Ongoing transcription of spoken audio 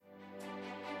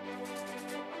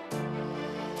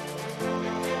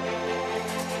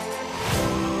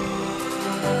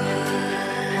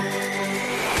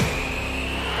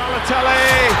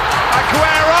Balotelli,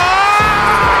 Aguero!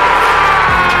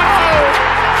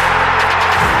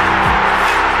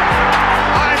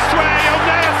 I swear you'll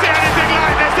never see anything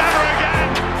like this ever again.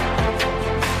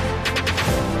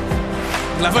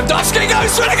 Lewandowski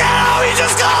goes for it again. Oh, he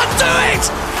just can't do it.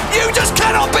 You just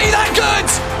cannot be that good.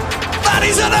 That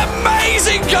is an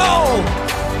amazing goal.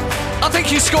 I think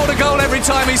he scored a goal every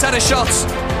time he's had a shot.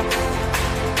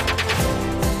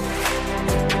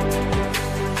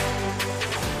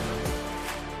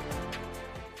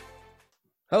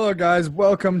 Hello, guys.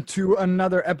 Welcome to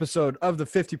another episode of the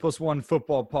 50+1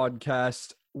 Football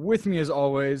Podcast. With me, as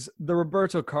always, the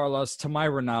Roberto Carlos to my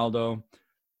Ronaldo.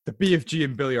 The BFG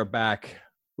and Billy are back.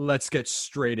 Let's get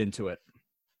straight into it.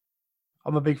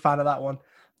 I'm a big fan of that one.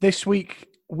 This week,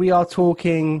 we are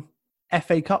talking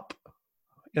FA Cup.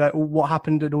 You know, what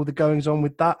happened and all the goings on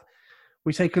with that.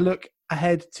 We take a look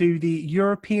ahead to the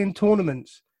European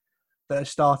tournaments that are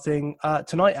starting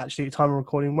tonight, actually, at the time of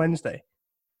recording, Wednesday.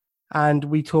 And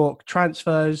we talk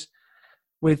transfers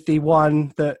with the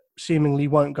one that seemingly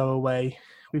won't go away.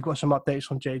 We've got some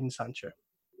updates on Jadon Sancho.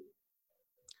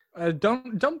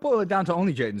 Don't boil it down to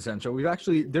only Jadon Sancho.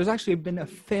 There's actually been a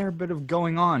fair bit of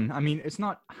going on. I mean, it's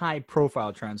not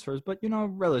high-profile transfers, but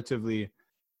relatively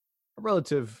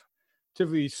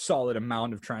solid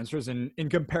amount of transfers in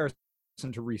comparison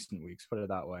to recent weeks. Put it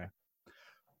that way.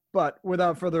 But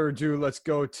without further ado, let's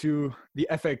go to the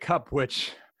FA Cup,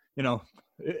 which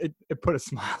it put a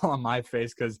smile on my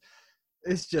face because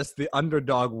it's just the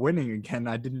underdog winning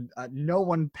again. No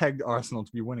one pegged Arsenal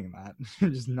to be winning that.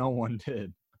 Just no one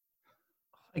did.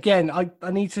 Again, I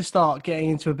need to start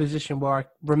getting into a position where I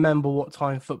remember what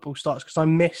time football starts because I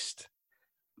missed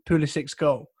Pulisic's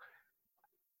goal,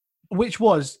 which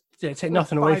was, take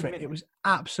nothing away from it, it was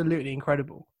absolutely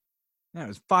incredible. Yeah, it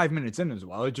was 5 minutes in as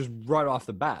well. It just right off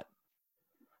the bat.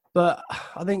 But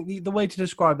I think the way to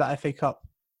describe that FA Cup,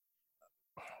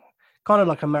 kind of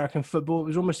like American football, it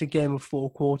was almost a game of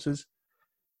four quarters.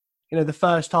 The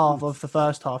first half of the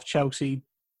first half, Chelsea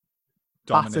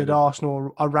battered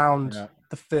Arsenal around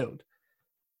the field.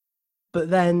 But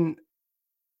then,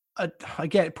 I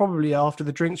get probably after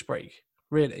the drinks break,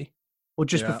 really, or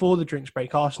just before the drinks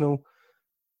break, Arsenal,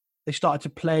 they started to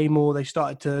play more. They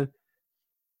started to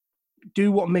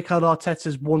do what Mikel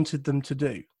Arteta's wanted them to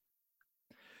do.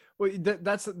 Well,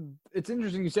 it's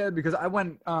interesting you said because I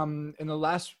went in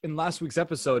last week's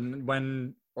episode I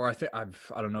don't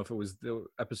know if it was the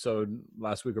episode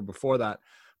last week or before that,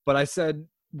 but I said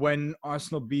when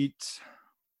Arsenal beat,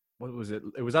 what was it?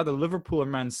 It was either Liverpool or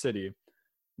Man City.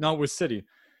 No, it was City.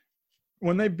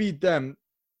 When they beat them,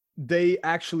 they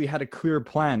actually had a clear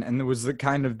plan, and there was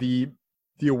the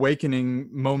awakening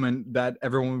moment that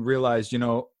everyone realized,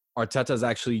 Arteta's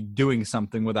actually doing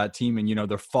something with that team and,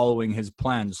 they're following his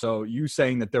plan. So you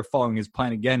saying that they're following his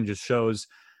plan again just shows,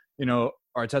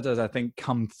 Arteta's, I think,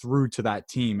 come through to that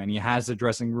team and he has the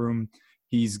dressing room.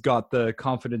 He's got the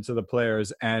confidence of the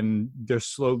players and they're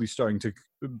slowly starting to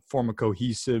form a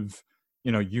cohesive,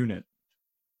 unit.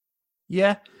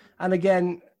 Yeah. And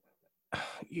again,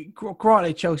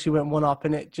 granted, Chelsea went one up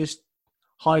and it just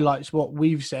highlights what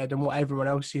we've said and what everyone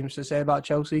else seems to say about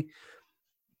Chelsea.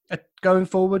 Going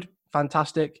forward,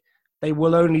 fantastic. They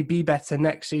will only be better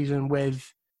next season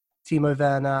with Timo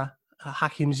Werner,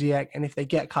 Hakim Ziyech, and if they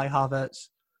get Kai Havertz,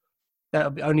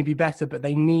 that'll only be better. But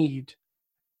they need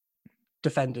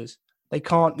defenders. They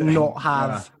can't not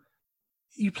have.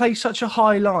 Yeah. You play such a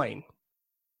high line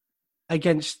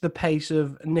against the pace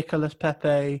of Nicolas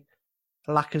Pepe,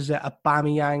 Lacazette,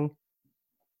 Aubameyang.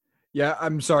 Yeah,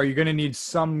 I'm sorry. You're going to need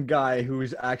some guy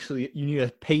who's you need a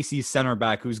pacey center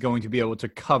back who's going to be able to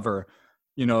cover,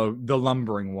 the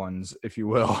lumbering ones, if you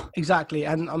will. Exactly.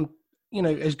 And,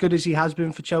 as good as he has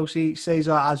been for Chelsea,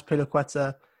 Cesar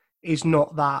Azpilicueta is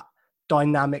not that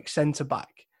dynamic centre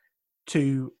back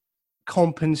to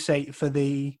compensate for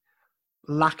the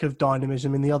lack of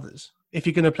dynamism in the others if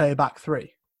you're going to play a back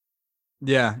three.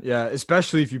 Yeah,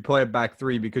 especially if you play a back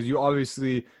three because you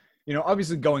obviously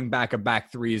going back a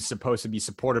back three is supposed to be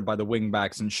supported by the wing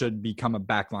backs and should become a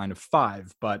back line of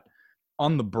five. But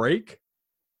on the break,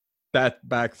 that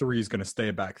back three is going to stay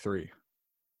a back three.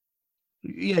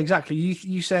 Yeah, exactly.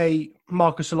 You say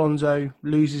Marcos Alonso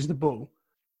loses the ball,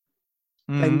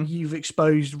 then you've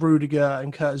exposed Rudiger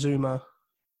and Kurt Zouma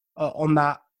on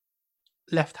that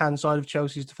left-hand side of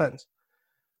Chelsea's defence.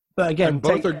 But again,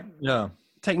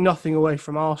 take nothing away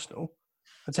from Arsenal.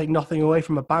 And take nothing away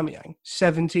from Aubameyang.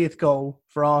 70th goal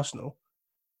for Arsenal.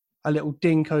 A little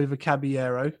dink over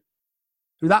Caballero.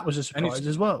 That was a surprise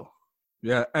as well.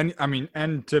 Yeah,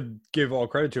 and to give all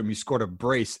credit to him, he scored a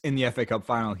brace in the FA Cup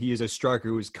final. He is a striker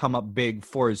who has come up big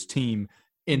for his team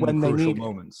in when the they crucial need it.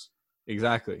 moments.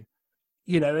 Exactly.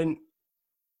 And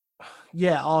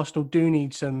yeah, Arsenal do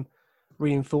need some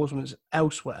reinforcements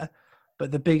elsewhere,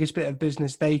 but the biggest bit of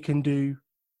business they can do,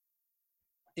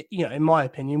 in my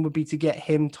opinion, would be to get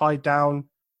him tied down,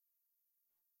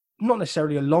 not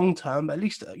necessarily a long term, but at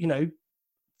least,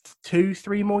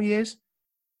 2-3 more years.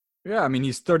 Yeah, I mean,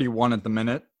 he's 31 at the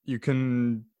minute. You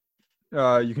can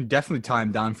definitely tie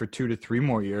him down for 2 to 3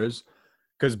 more years.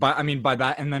 Because by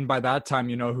that time,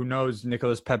 who knows,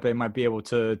 Nicolas Pepe might be able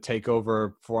to take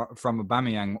over from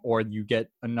Aubameyang, or you get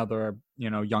another,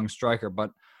 young striker. But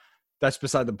that's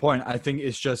beside the point. I think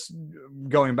it's just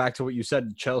going back to what you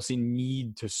said. Chelsea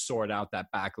need to sort out that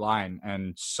back line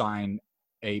and sign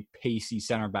a pacey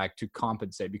center back to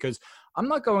compensate. Because I'm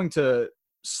not going to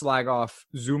slag off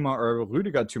Zuma or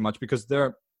Rudiger too much, because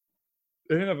they're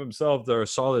in and of themselves they're a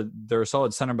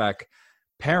solid center back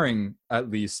pairing, at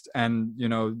least, and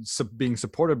being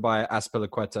supported by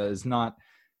Azpilicueta is not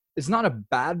a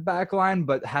bad back line,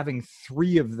 but having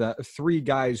three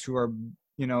guys who are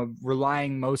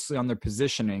relying mostly on their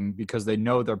positioning because they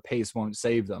know their pace won't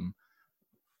save them,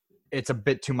 it's a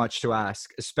bit too much to ask,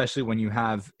 especially when you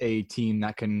have a team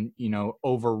that can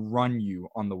overrun you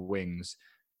on the wings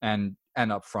and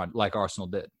up front like Arsenal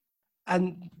did.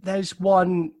 And there's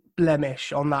one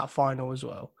blemish on that final as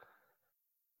well.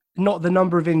 Not the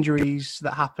number of injuries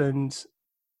that happened,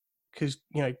 because,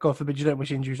 God forbid, you don't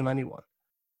wish injuries on anyone.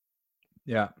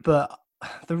 Yeah. But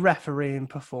the refereeing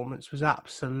performance was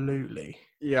absolutely...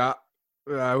 Yeah.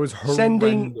 It was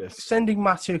horrendous. Sending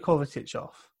Mateo Kovacic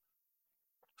off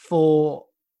for...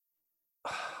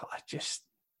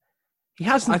 He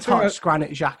hasn't touched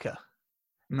Granit Xhaka.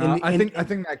 No, I think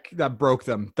that broke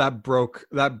them. That broke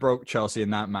Chelsea in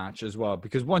that match as well,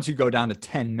 because once you go down to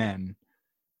 10 men...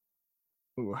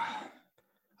 Ooh.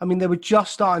 I mean, they were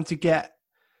just starting to get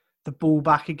the ball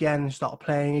back again and start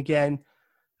playing again.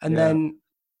 And then,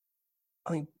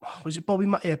 I think, was it Bobby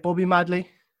Madley?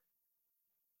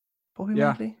 Bobby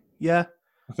Madley? Yeah.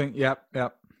 I think, yep.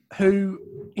 Who,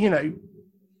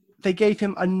 they gave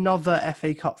him another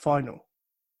FA Cup final,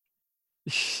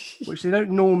 which they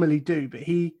don't normally do, but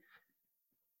it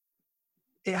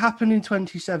happened in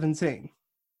 2017.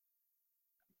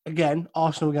 Again,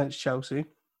 Arsenal against Chelsea.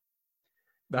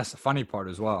 That's the funny part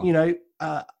as well.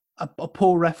 A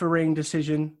poor refereeing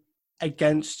decision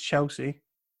against Chelsea.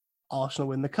 Arsenal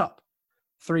win the cup.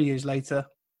 3 years later,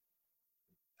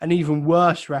 an even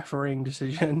worse refereeing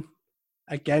decision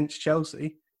against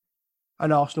Chelsea,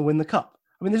 and Arsenal win the cup.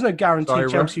 I mean, there's no guarantee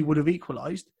Chelsea would have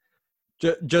equalised.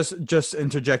 Just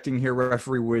interjecting here,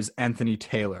 referee was Anthony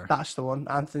Taylor. That's the one,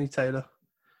 Anthony Taylor.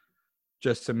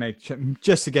 Just to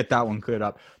get that one cleared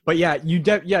up. But yeah,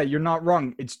 you're not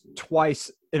wrong. It's twice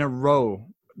in a row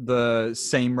the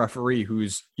same referee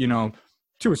who's,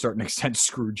 to a certain extent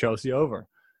screwed Chelsea over.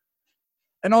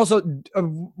 And also,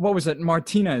 what was it?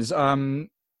 Martinez,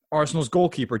 Arsenal's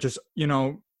goalkeeper, just,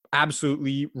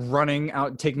 absolutely running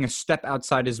out, taking a step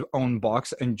outside his own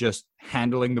box and just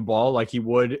handling the ball like he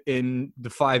would in the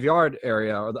 5-yard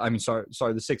area. The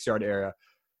 6-yard area.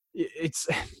 It's...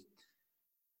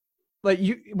 Like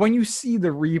when you see the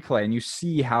replay and you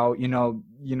see how,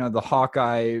 the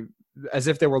Hawkeye, as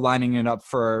if they were lining it up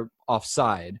for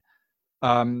offside,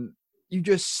 you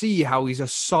just see how he's a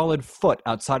solid foot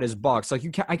outside his box. Like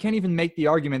I can't even make the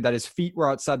argument that his feet were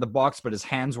outside the box, but his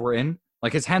hands were in.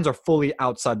 Like his hands are fully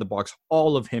outside the box.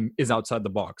 All of him is outside the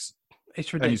box.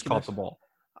 It's ridiculous. And he's caught the ball.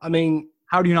 I mean,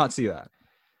 how do you not see that?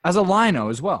 As a lino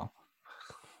as well.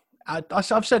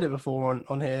 I've said it before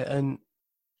on here, and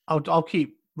I'll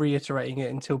keep reiterating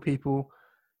it until people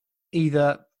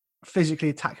either physically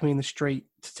attack me in the street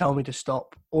to tell me to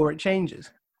stop, or it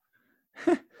changes.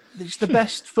 It's the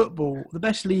best football, the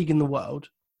best league in the world.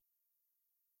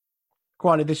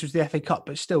 Granted, this was the FA Cup,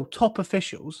 but still, top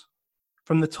officials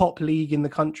from the top league in the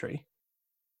country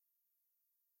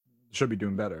should be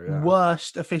doing better. Yeah.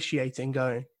 Worst officiating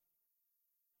going.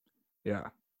 Yeah,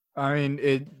 I mean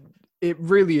it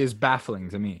really is baffling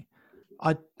to me.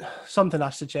 Something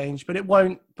has to change, but it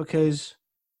won't, because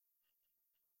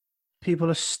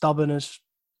people are stubborn as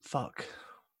fuck.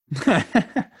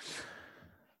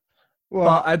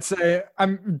 Well, I'd say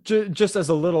I'm just as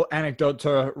a little anecdote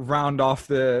to round off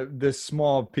this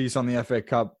small piece on the FA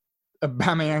Cup.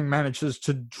 Aubameyang manages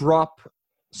to drop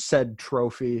said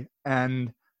trophy,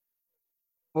 and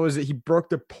what was it? He broke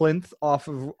the plinth off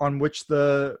of on which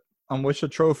the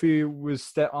trophy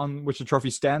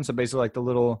stands. So basically, like the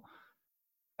little.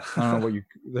 I don't know what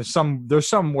there's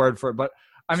some word for it, but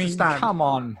I mean, come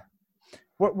on.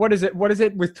 What is it? What is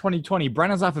it with 2020?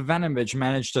 Branislav Ivanovic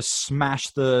managed to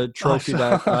smash the trophy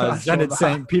that Zenit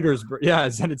St. Petersburg. Yeah,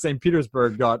 Zenit St.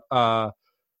 Petersburg got for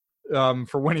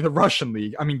winning the Russian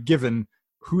league. I mean, given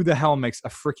who the hell makes a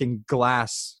freaking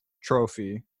glass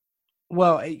trophy?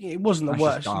 Well, it wasn't the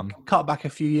That's just worst. dumb. Cut back a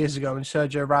few years ago, and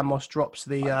Sergio Ramos drops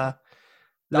the La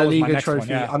was my Liga next one,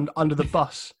 trophy yeah. under the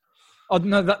bus. Oh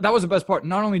no, that was the best part.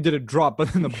 Not only did it drop,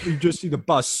 but then you just see the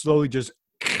bus slowly just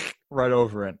right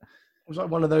over it. It was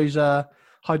like one of those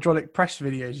hydraulic press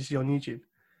videos you see on YouTube.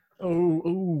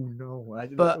 Oh no!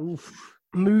 But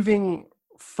moving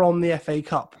from the FA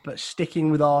Cup, but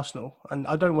sticking with Arsenal, and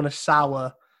I don't want to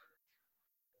sour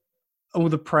all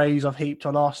the praise I've heaped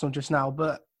on Arsenal just now,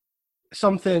 but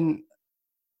something,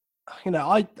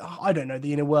 I don't know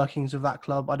the inner workings of that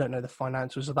club. I don't know the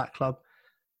financials of that club,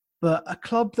 but a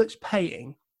club that's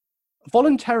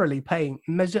voluntarily paying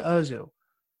Mesut Ozil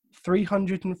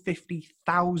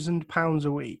 £350,000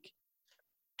 a week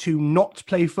to not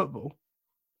play football.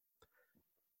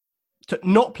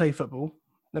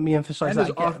 Let me emphasize that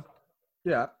again.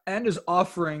 And is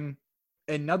offering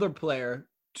another player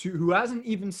who hasn't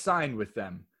even signed with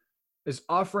them, is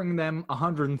offering them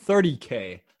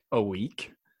 130k a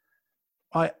week.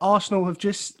 Arsenal have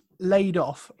just made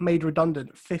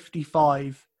redundant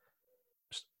 55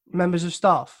 members of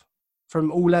staff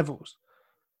from all levels.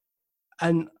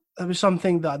 And there was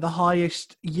something that the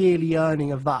highest yearly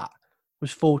earning of that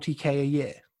was 40k a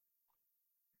year.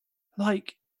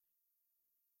 And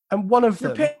one of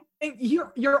them...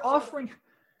 You're offering...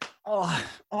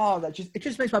 it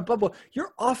just makes my bubble.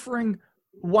 You're offering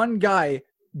one guy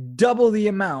double the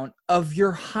amount of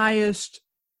your highest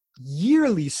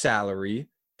yearly salary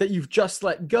that you've just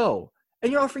let go. And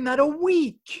you're offering that a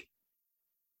week.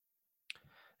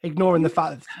 Ignoring the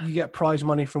fact that you get prize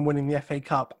money from winning the FA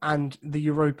Cup and the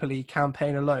Europa League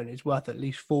campaign alone is worth at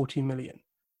least 40 million.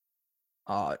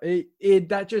 That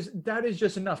is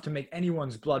just enough to make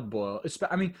anyone's blood boil.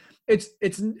 I mean, it's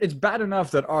bad enough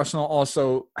that Arsenal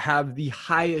also have the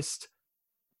highest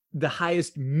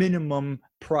minimum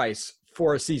price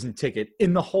for a season ticket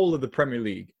in the whole of the Premier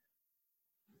League.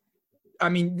 I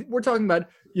mean, we're talking about,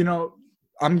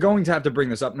 I'm going to have to bring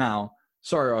this up now.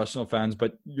 Sorry, Arsenal fans,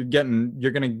 but you're going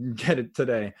to get it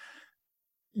today.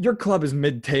 Your club is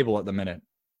mid-table at the minute.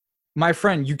 My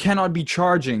friend, you cannot be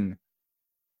charging.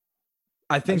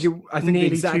 I think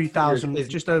nearly 2,000,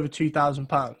 just over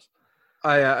 £2,000.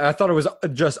 I thought it was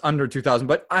just under 2,000,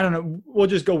 but I don't know. We'll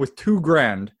just go with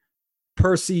 $2,000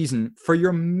 per season for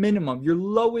your minimum. Your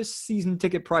lowest season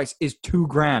ticket price is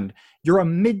 $2,000. You're a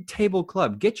mid-table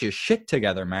club. Get your shit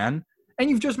together, man. And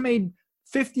you've just made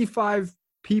 55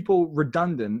 people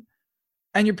redundant,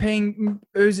 and you're paying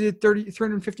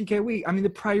 $350k a week. I mean, the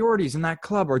priorities in that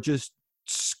club are just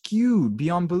skewed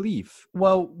beyond belief.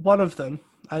 Well, one of them,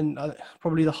 and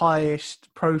probably the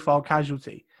highest profile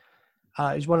casualty,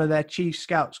 is one of their chief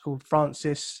scouts called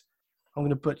Francis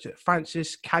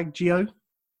Caggio.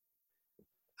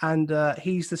 And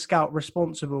he's the scout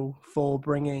responsible for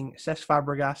bringing Cesc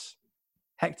Fabregas,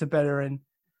 Hector Bellerin,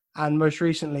 and most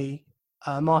recently,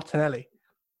 Martinelli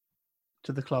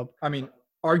to the club. I mean,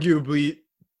 arguably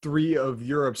 3 of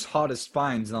Europe's hottest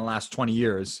finds in the last 20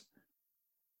 years.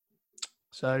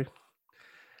 So,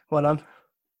 well done.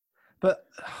 But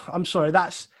I'm sorry,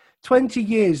 that's 20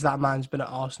 years that man's been at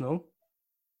Arsenal.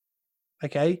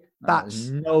 Okay? That's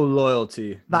no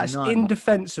loyalty. That's none.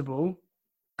 Indefensible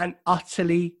and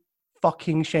utterly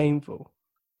fucking shameful.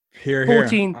 Here,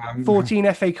 14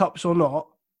 FA Cups or not.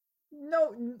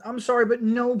 No, I'm sorry, but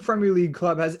no Premier League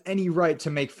club has any right to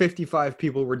make 55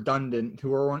 people redundant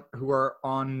who are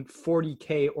on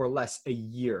 40k or less a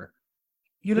year.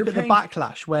 You look at the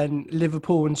backlash when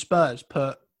Liverpool and Spurs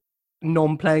put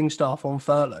non-playing staff on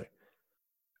furlough.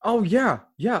 Oh yeah.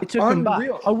 It took them back.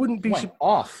 I wouldn't be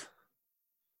off.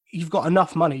 You've got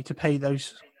enough money to pay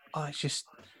those. It's just.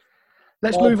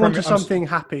 Let's move on to something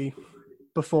happy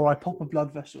before I pop a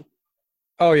blood vessel.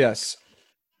 Oh yes,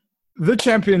 the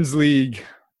Champions League.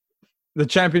 The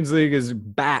Champions League is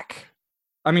back.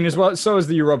 I mean, as well. So is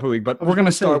the Europa League, but we're going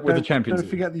to start with the Champions League.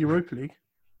 Don't forget the Europa League.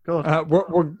 God.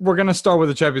 We're going to start with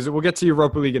the Champions League. We'll get to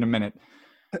Europa League in a minute.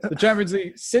 The Champions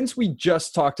League, since we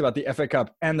just talked about the FA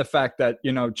Cup and the fact that,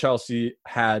 Chelsea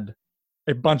had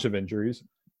a bunch of injuries,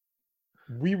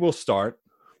 we will start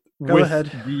with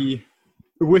the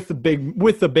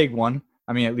big one.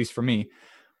 I mean, at least for me,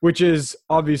 which is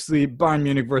obviously Bayern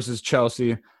Munich versus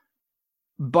Chelsea.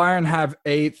 Bayern have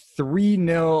a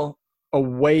 3-0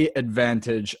 away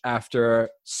advantage after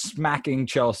smacking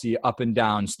Chelsea up and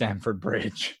down Stamford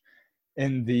Bridge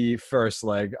in the first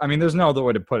leg. I mean, there's no other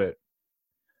way to put it.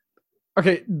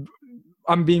 Okay,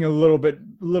 I'm being a little bit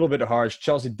little bit harsh.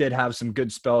 Chelsea did have some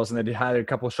good spells, and they had a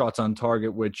couple shots on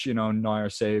target, which, Neuer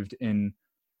saved in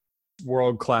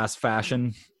world-class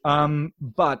fashion.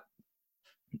 But,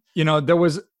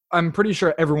 I'm pretty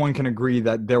sure everyone can agree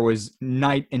that there was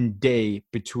night and day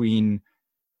between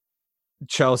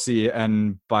Chelsea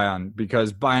and Bayern,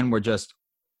 because Bayern were just,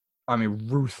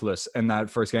 ruthless in that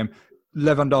first game.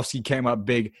 Lewandowski came up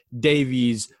big.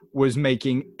 Davies was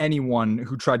making anyone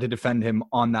who tried to defend him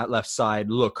on that left side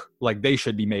look like they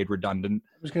should be made redundant.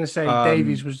 I was going to say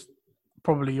Davies was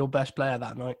probably your best player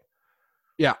that night.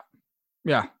 Yeah.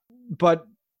 But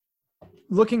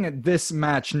looking at this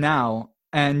match now,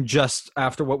 and just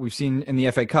after what we've seen in the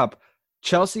FA Cup,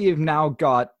 Chelsea have now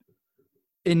got,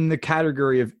 in the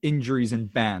category of injuries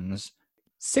and bans,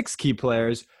 6 key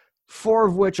players, 4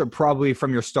 of which are probably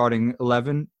from your starting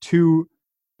 11, 2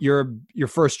 your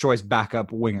first choice backup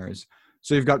wingers.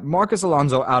 So you've got Marcos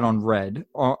Alonso out on red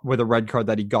with a red card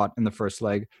that he got in the first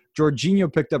leg.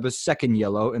 Jorginho picked up a second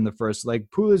yellow in the first leg.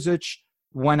 Pulisic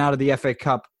went out of the FA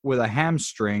Cup with a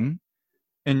hamstring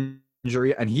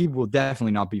injury, and he will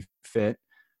definitely not be fit.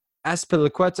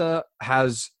 Azpilicueta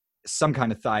has some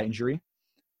kind of thigh injury,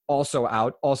 also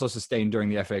out, also sustained during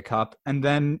the FA Cup. And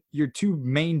then your 2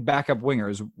 main backup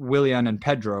wingers, Willian and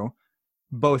Pedro,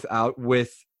 both out,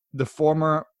 with the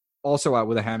former also out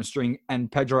with a hamstring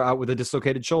and Pedro out with a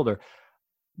dislocated shoulder.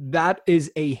 That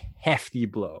is a hefty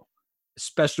blow,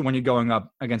 especially when you're going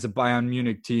up against a Bayern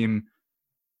Munich team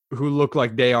who look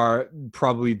like they are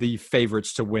probably the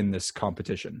favorites to win this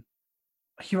competition.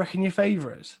 You reckon your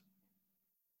favourites?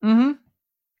 Mm-hmm.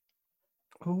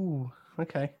 Oh,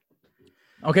 okay.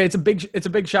 Okay, it's a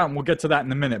big shout, and we'll get to that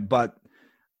in a minute, but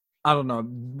I don't know.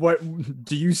 What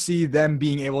do you see them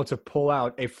being able to pull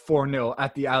out a 4-0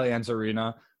 at the Allianz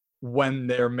Arena when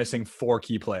they're missing 4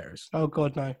 key players? Oh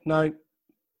God, no.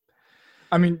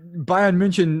 Bayern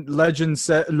München legend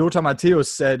Lothar Matthäus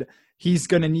said he's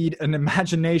going to need an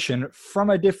imagination from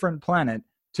a different planet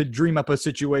to dream up a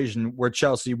situation where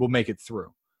Chelsea will make it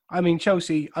through.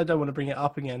 Chelsea, I don't want to bring it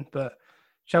up again, but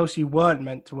Chelsea weren't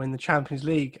meant to win the Champions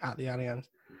League at the Allianz.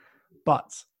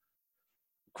 But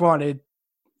granted,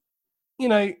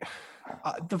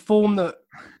 the form that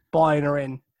Bayern are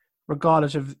in,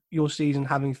 regardless of your season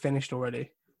having finished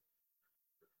already.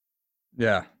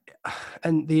 Yeah.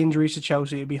 And the injuries to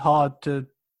Chelsea, it'd be hard to,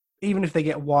 even if they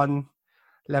get 1,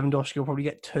 Lewandowski will probably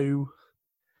get 2.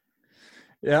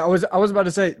 Yeah, I was about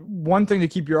to say, one thing to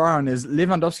keep your eye on is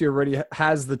Lewandowski already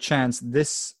has the chance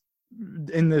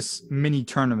in this mini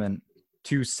tournament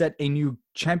to set a new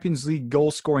Champions League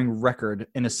goal-scoring record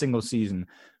in a single season.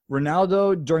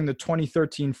 Ronaldo during the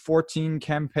 2013-14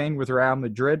 campaign with Real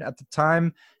Madrid at the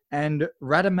time, and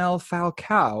Radamel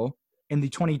Falcao in the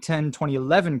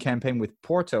 2010-2011 campaign with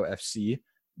Porto FC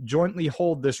jointly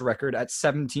hold this record at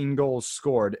 17 goals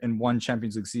scored in one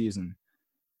Champions League season.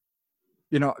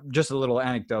 Just a little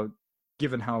anecdote,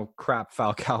 given how crap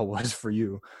Falcao was for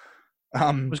you. I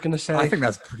was going to say, I think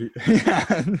that's pretty.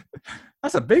 Yeah,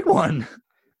 that's a big one.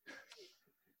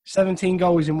 17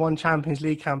 goals in one Champions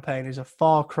League campaign is a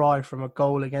far cry from a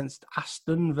goal against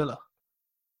Aston Villa.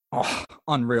 Oh,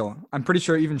 unreal. I'm pretty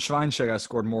sure even Schweinsteiger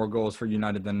scored more goals for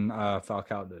United than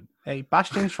Falcao did. Hey,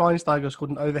 Bastian Schweinsteiger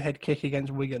scored an overhead kick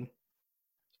against Wigan.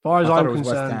 As far as I'm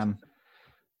concerned.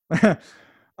 West Ham.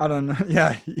 I don't know.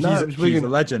 Yeah, he's a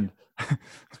legend.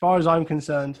 As far as I'm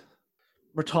concerned,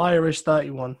 retire is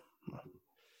 31.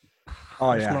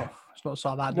 Oh, yeah. Let's not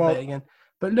start that debate again.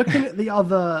 But looking at the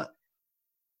other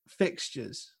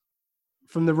fixtures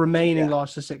from the remaining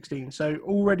last of 16, so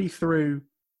already through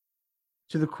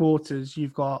to the quarters,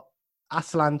 you've got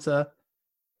Atalanta,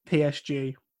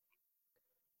 PSG,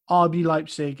 RB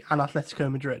Leipzig, and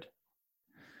Atletico Madrid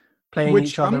playing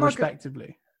each other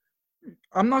respectively.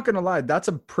 I'm not going to lie. That's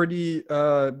a pretty...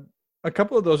 a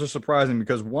couple of those are surprising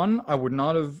because, one, I would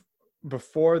not have...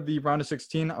 Before the round of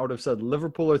 16, I would have said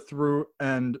Liverpool are through,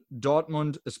 and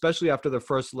Dortmund, especially after the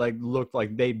first leg, looked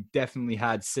like they definitely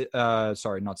had,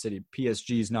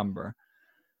 PSG's number.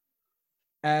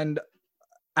 And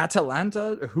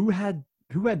Atalanta, who had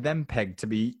them pegged to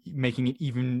be making it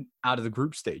even out of the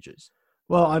group stages?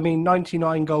 Well,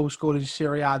 99 goals scored in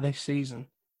Serie A this season.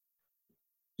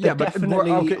 Yeah, but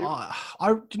definitely. Okay. Do you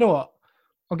know what?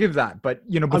 I'll give that, but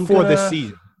before this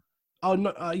season. Oh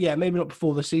no, maybe not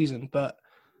before the season, but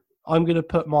I'm going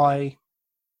to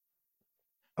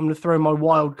throw my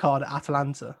wild card at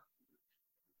Atalanta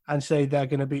and say they're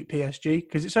going to beat PSG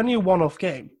because it's only a one-off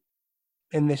game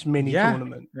in this mini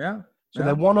tournament. Yeah. So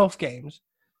they're one-off games.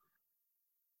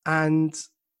 And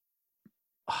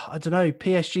I don't know,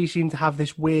 PSG seem to have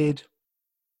this weird,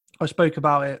 I spoke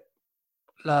about it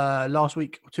last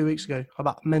week or 2 weeks ago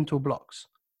about mental blocks.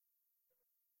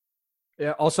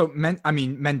 Yeah. Also,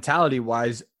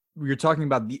 mentality-wise, you're talking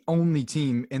about the only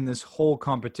team in this whole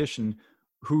competition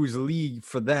whose league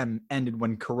for them ended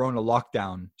when Corona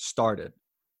lockdown started.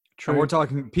 True. And we're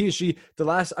talking PSG.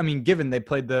 Given they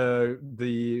played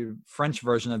the French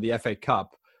version of the FA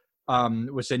Cup,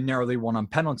 which they narrowly won on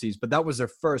penalties, but that was their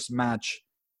first match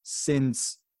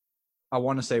since I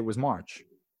want to say it was March.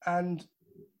 And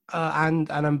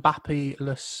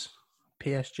Mbappe-less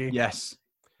PSG. Yes.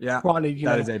 Yeah. Granted,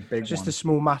 that is a big just one. a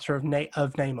small matter of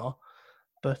Neymar,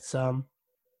 but Yeah,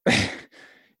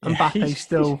 Mbappe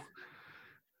still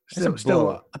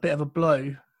a bit of a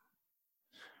blow.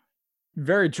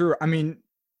 Very true. I mean,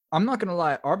 I'm not going to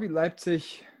lie. RB Leipzig,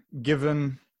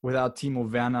 given without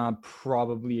Timo Werner,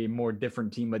 probably a more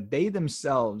different team, but they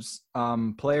themselves,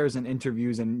 players in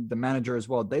interviews and the manager as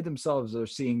well, they themselves are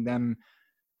seeing them,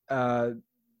 or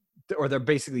they're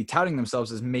basically touting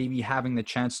themselves as maybe having the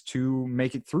chance to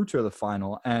make it through to the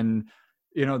final. And,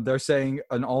 they're saying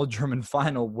an all-German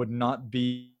final would not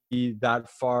be that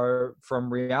far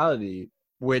from reality,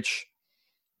 which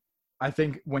I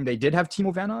think when they did have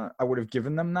Timo Werner, I would have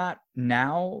given them that.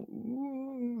 Now,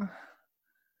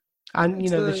 and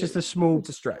there's just a small, it's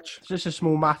a stretch. It's just a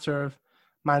small matter of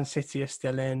Man City are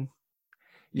still in,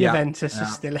 Yeah. Juventus are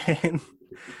still in.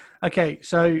 Okay,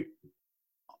 so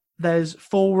there's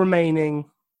 4 remaining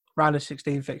round of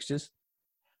 16 fixtures,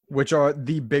 which are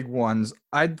the big ones.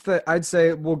 I'd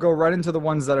say we'll go right into the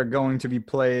ones that are going to be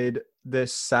played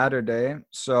this Saturday.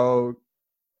 So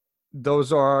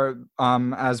those are,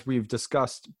 as we've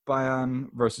discussed, Bayern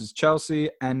versus Chelsea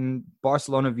and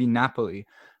Barcelona v Napoli,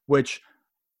 which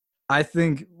I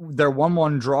think their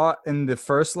 1-1 draw in the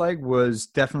first leg was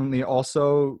definitely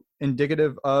also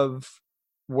indicative of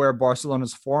where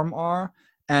Barcelona's form are.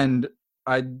 And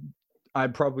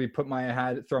I'd probably throw my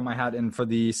hat in for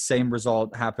the same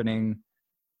result happening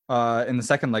in the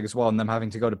second leg as well, and them having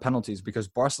to go to penalties, because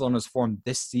Barcelona's form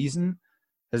this season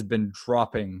has been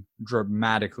dropping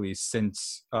dramatically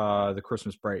since the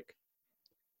Christmas break.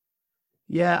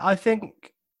 Yeah, I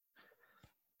think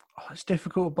it's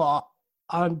difficult, but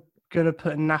I'm going to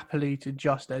put Napoli to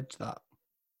just edge that.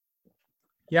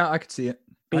 Yeah, I could see it.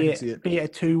 Be it a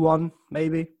 2-1,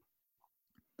 maybe.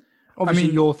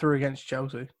 Obviously, you're through against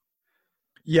Chelsea.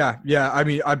 Yeah. I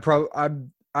mean, I'd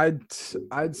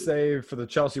say for the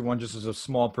Chelsea one, just as a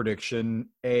small prediction,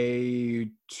 a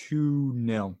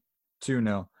 2-0.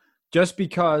 2-0. Just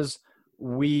because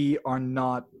we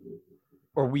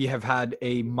have had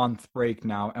a month break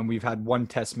now, and we've had one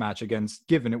test match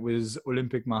given it was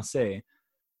Olympique Marseille.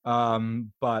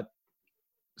 But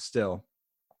still,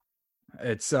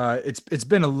 it's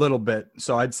been a little bit,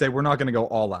 so I'd say we're not going to go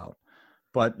all out,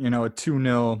 but a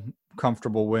 2-0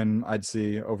 comfortable win I'd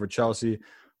see over Chelsea.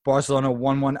 Barcelona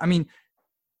 1-1. I mean,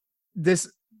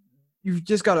 you've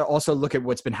just got to also look at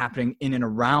what's been happening in and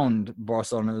around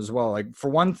Barcelona as well. Like, for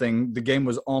one thing, the game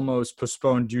was almost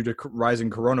postponed due to rising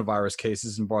coronavirus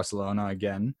cases in Barcelona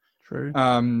again. True.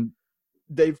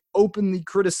 They've openly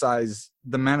criticized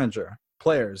the manager.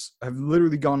 Players have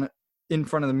literally gone in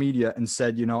front of the media and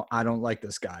said, I don't like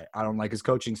this guy. I don't like his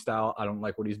coaching style. I don't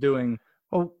like what he's doing.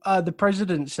 Well, the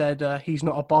president said he's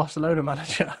not a Barcelona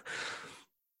manager.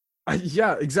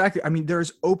 Yeah, exactly. I mean,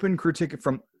 there's open critique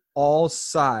from all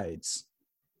sides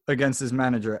against his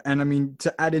manager. And I mean,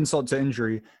 to add insult to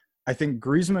injury, I think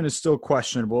Griezmann is still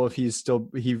questionable if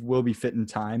he will be fit in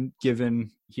time,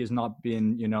 given he has not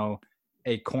been,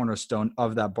 a cornerstone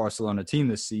of that Barcelona team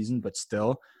this season, but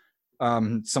still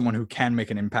someone who can make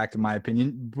an impact, in my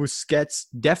opinion. Busquets,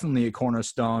 definitely a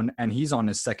cornerstone, and he's on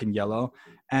his second yellow.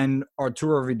 And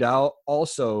Arturo Vidal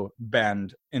also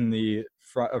banned in the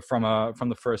from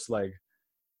the first leg.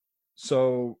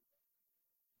 So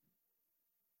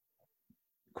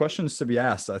questions to be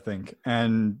asked, I think.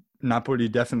 And Napoli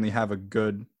definitely have a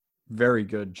very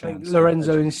good chance.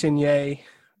 Lorenzo Insigne,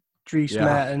 Dries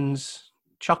Mertens,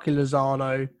 Chucky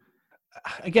Lozano.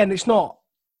 Again, it's not,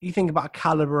 you think about a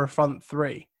caliber of front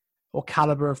three or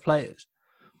caliber of players.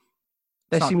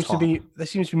 There seems to be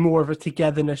more of a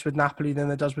togetherness with Napoli than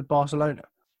there does with Barcelona.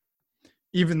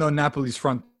 Even though Napoli's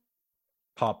front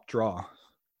top draw.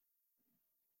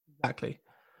 Exactly.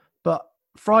 But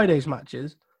Friday's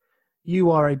matches,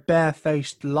 you are a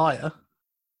barefaced liar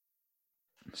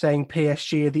saying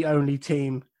PSG are the only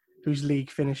team whose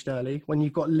league finished early when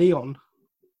you've got Lyon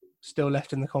still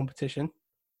left in the competition.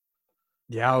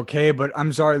 Yeah, okay, but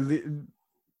I'm sorry.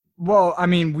 Well, I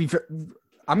mean,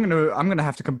 I'm gonna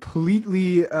have to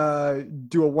completely do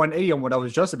a 180 on what I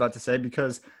was just about to say,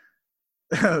 because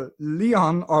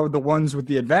Lyon are the ones with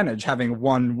the advantage, having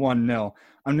won 1-0.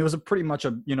 I mean, it was pretty much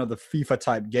the FIFA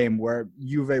type game where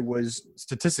Juve was,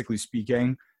 statistically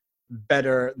speaking,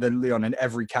 better than Lyon in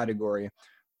every category,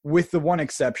 with the one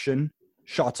exception,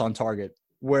 shots on target,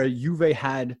 where Juve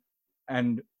had,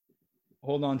 and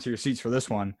hold on to your seats for this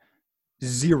one,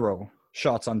 0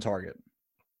 shots on target.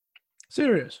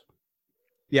 Serious?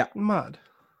 Yeah. Mad.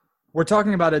 We're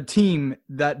talking about a team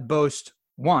that boasts,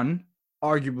 one,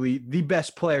 arguably the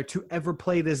best player to ever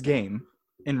play this game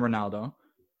in Ronaldo.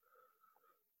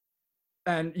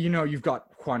 And, you've got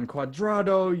Juan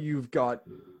Cuadrado, you've got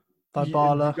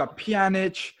Dybala. You've got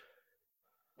Pjanic.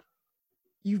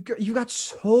 You've got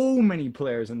so many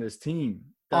players in this team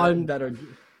that are.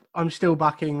 I'm still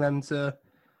backing them to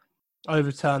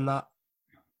overturn that.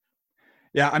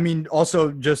 Yeah, I mean,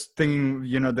 also just thinking,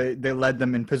 they led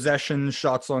them in possession,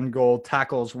 shots on goal,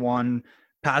 tackles won,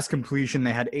 pass completion.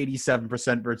 They had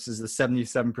 87% versus the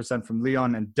 77% from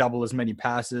Lyon, and double as many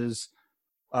passes.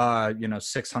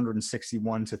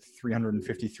 661 to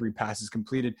 353 passes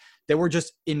completed. They were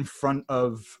just in front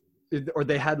of, or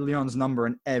they had Lyon's number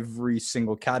in every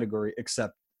single category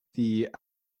except the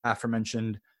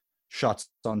aforementioned shots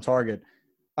on target.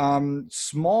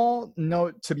 Small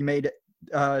note to be made,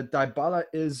 Dybala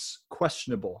is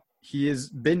questionable. He has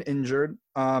been injured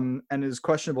and is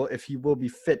questionable if he will be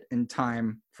fit in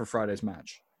time for Friday's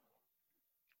match.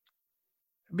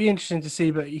 It'd be interesting to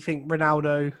see, but you think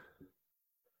Ronaldo,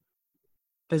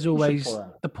 there's always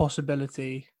the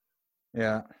possibility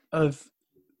of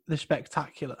the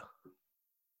spectacular.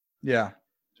 Yeah.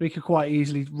 So he could quite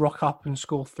easily rock up and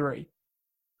score 3.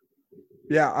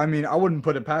 Yeah, I mean, I wouldn't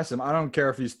put it past him. I don't care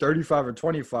if he's 35 or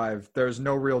 25. There's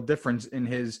no real difference in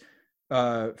his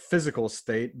physical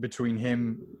state between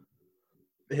him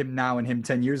now and him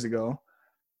 10 years ago.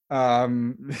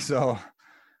 So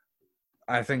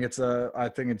I think it's going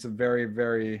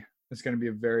to be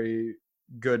a very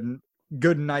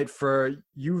good night for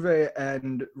Juve,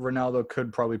 and Ronaldo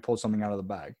could probably pull something out of the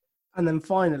bag. And then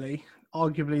finally,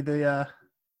 arguably the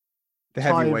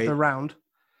heavyweight tie of the round.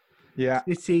 Yeah.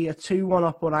 City a 2-1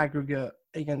 up on aggregate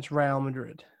against Real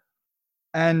Madrid.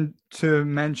 And to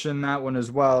mention that one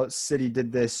as well, City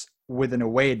did this with an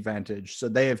away advantage. So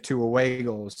they have 2 away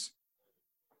goals.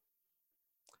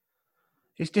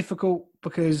 It's difficult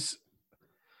because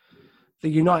the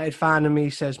United fan in me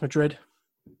says Madrid.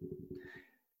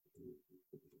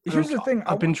 Here's the thing.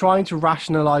 I've been trying to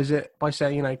rationalize it by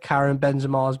saying, Karim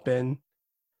Benzema's been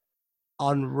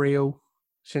unreal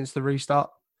since the restart.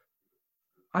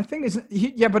 I think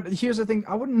but here's the thing.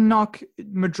 I wouldn't knock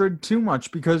Madrid too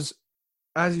much because,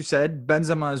 as you said,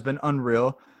 Benzema has been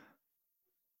unreal.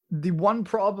 The one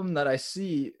problem that I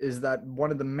see is that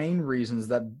one of the main reasons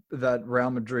that Real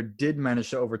Madrid did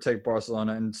manage to overtake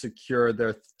Barcelona and secure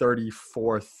their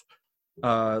 34th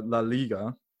La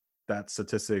Liga, that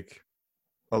statistic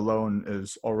alone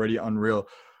is already unreal.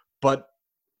 But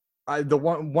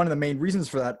one of the main reasons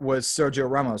for that was Sergio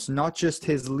Ramos, not just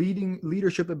his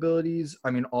leadership abilities.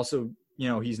 I mean, also,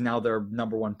 he's now their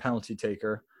number 1 penalty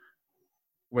taker,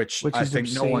 which I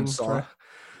think no one saw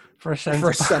for a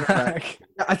centre back.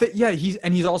 I think,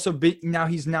 he's also big now.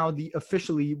 He's now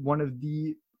officially one of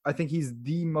the. I think he's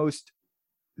the most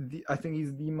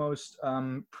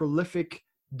prolific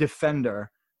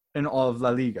defender in all of La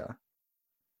Liga,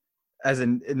 as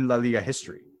in La Liga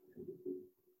history,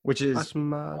 which is that's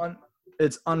mad.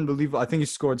 It's unbelievable. I think he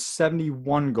scored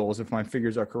 71 goals, if my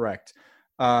figures are correct,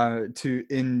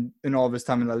 in all of his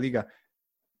time in La Liga.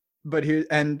 But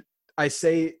and I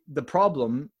say the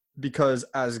problem because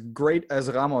as great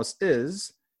as Ramos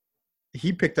is,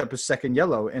 he picked up his second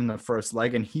yellow in the first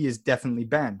leg, and he is definitely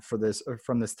banned from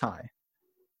this tie.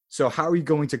 So how are you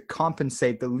going to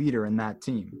compensate the leader in that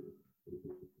team?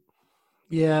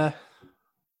 Yeah.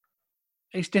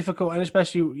 It's difficult, and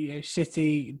especially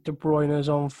City, De Bruyne's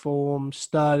on form,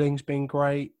 Sterling's been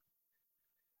great.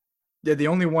 Yeah, the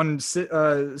only one City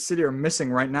are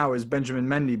missing right now is Benjamin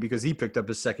Mendy because he picked up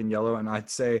his second yellow, and I'd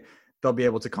say they'll be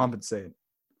able to compensate.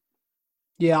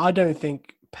 Yeah, I don't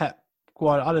think Pep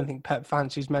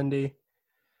fancies Mendy,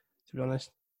 to be honest.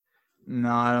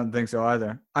 No, I don't think so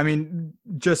either. I mean,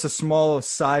 just a small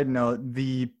side note,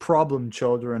 the problem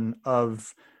children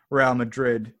of Real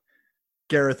Madrid,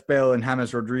 Gareth Bale and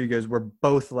James Rodriguez, were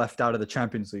both left out of the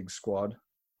Champions League squad.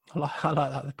 I like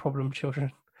that, the problem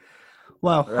children.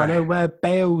 Well, I know where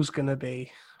Bale's going to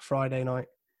be Friday night.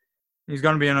 He's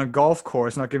going to be on a golf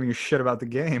course not giving a shit about the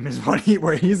game is where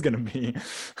he's going to be.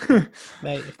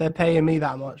 Mate, if they're paying me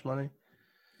that much money.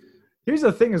 Here's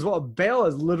the thing as well. Bale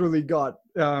has literally got,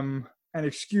 and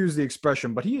excuse the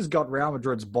expression, but he has got Real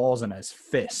Madrid's balls in his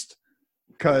fist.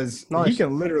 Because he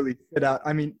can literally sit out.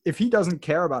 I mean, if he doesn't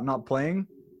care about not playing,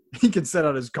 he can set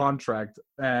out his contract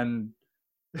and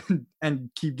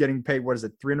keep getting paid. What is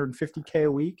it, $350K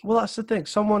a week? Well, that's the thing.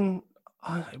 Someone,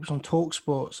 it was on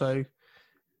TalkSport, so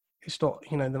it's not,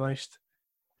 the most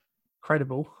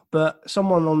credible. But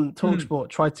someone on TalkSport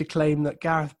tried to claim that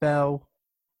Gareth Bale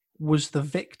was the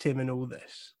victim in all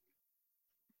this.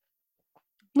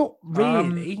 Not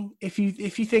really. If you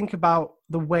think about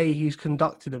the way he's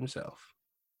conducted himself,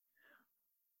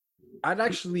 I'd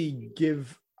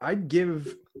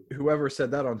give whoever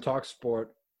said that on TalkSport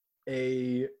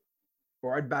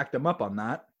I'd back them up on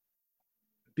that,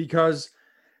 because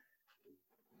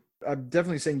I'm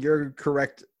definitely saying you're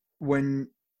correct when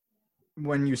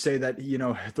you say that,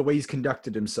 the way he's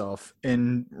conducted himself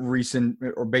in recent,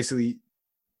 or basically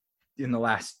in the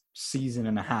last season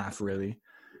and a half, really,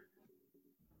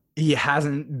 he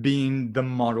hasn't been the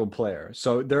model player.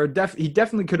 So he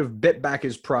definitely could have bit back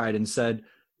his pride and said,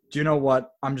 do you know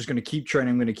what? I'm just going to keep training.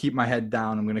 I'm going to keep my head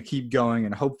down. I'm going to keep going,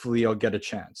 and hopefully I'll get a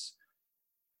chance.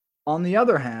 On the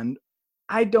other hand,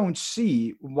 I don't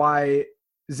see why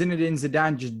Zinedine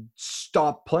Zidane just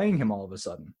stopped playing him all of a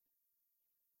sudden.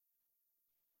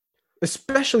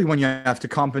 Especially when you have to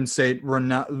compensate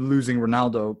losing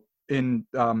Ronaldo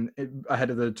ahead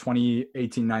of the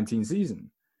 2018-19 season.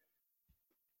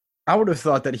 I would have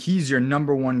thought that he's your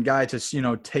number one guy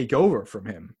to, take over from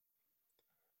him.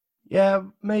 Yeah,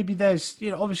 maybe there's,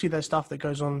 obviously there's stuff that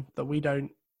goes on that we don't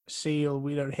see or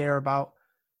we don't hear about.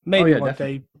 Maybe one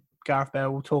day Gareth Bale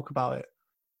will talk about it.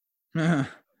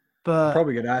 But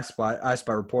probably get asked by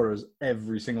reporters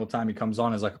every single time he comes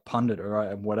on as like a pundit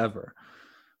or whatever.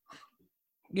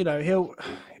 He'll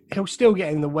still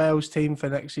get in the Wales team for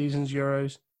next season's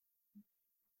Euros.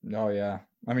 Oh yeah,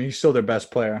 I mean he's still their best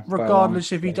player,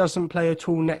 regardless if he doesn't play at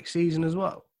all next season as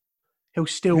well. He'll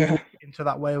still walk into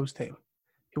that Wales team.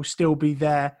 He'll still be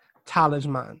their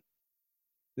talisman.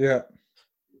 Yeah.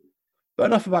 But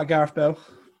enough about Gareth Bale.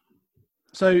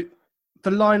 So the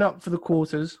lineup for the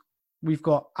quarters, we've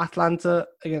got Atlanta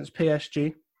against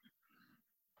PSG.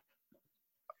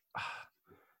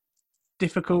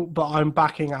 Difficult, but I'm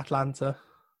backing Atlanta.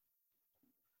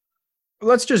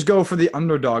 Let's just go for the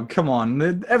underdog. Come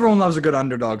on. Everyone loves a good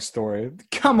underdog story.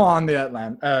 Come on, the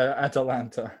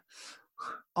Atalanta.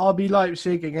 RB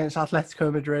Leipzig against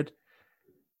Atletico Madrid.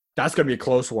 That's going to be a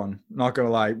close one. Not going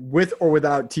to lie. With or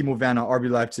without Timo Werner, RB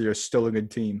Leipzig are still a good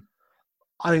team.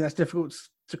 I think that's difficult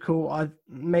to call.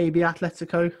 Maybe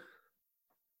Atletico.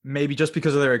 Maybe just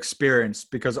because of their experience,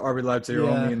 because RB Leipzig are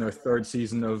only in their third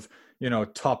season of,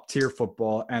 top tier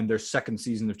football and their second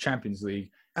season of Champions League.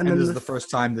 And this is the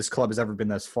first time this club has ever been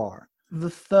this far. The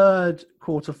third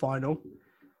quarterfinal,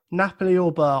 Napoli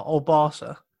or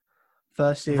Barca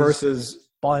versus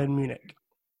Bayern Munich.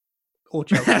 Or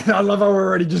Chelsea. I love how we're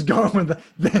already just going with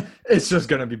that. It's just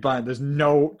going to be Bayern. There's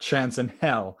no chance in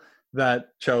hell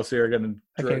that Chelsea are going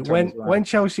to. Okay, when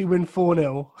Chelsea win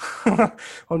 4-0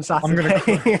 on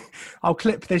Saturday, I'll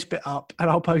clip this bit up and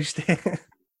I'll post it.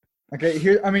 Okay,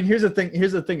 here's the thing.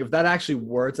 Here's the thing. If that actually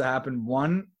were to happen,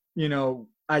 one,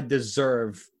 I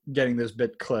deserve getting this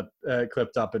bit clipped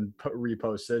up and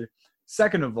reposted.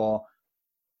 Second of all,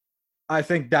 I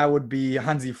think that would be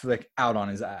Hansi Flick out on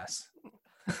his ass.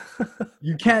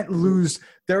 You can't lose.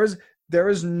 There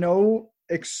is no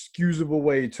excusable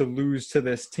way to lose to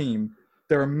this team.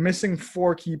 They're missing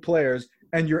 4 key players,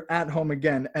 and you're at home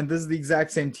again. And this is the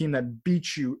exact same team that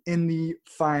beat you in the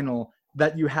final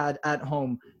that you had at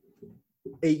home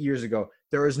 8 years ago.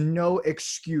 There is no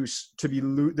excuse to be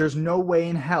there's no way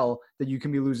in hell that you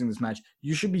can be losing this match.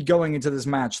 You should be going into this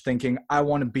match thinking, I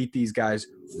want to beat these guys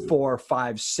 4,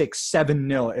 5, 6,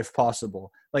 7-0 if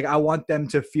possible. Like, I want them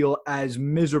to feel as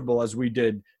miserable as we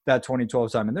did that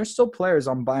 2012 time. And there's still players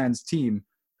on Bayern's team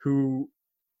who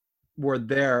were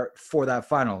there for that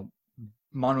final.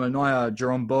 Manuel Neuer,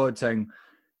 Jerome Boateng.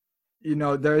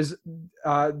 There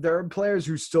are players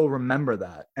who still remember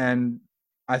that. And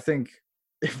I think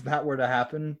if that were to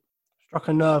happen, struck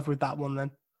a nerve with that one then.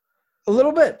 A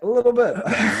little bit.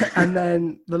 And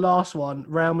then the last one,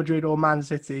 Real Madrid or Man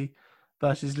City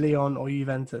versus Lyon or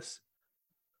Juventus.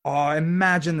 Oh,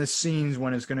 imagine the scenes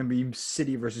when it's going to be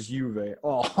City versus Juve.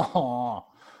 Oh.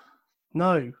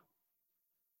 No.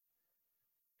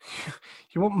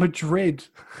 You want Madrid.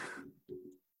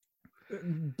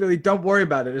 Billy, don't worry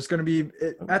about it. It's going to be,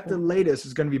 at the latest,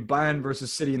 it's going to be Bayern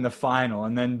versus City in the final,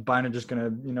 and then Bayern are just going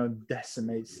to,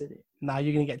 decimate City. Nah,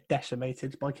 you're going to get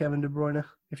decimated by Kevin De Bruyne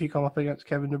if you come up against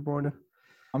Kevin De Bruyne.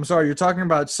 I'm sorry, you're talking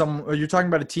about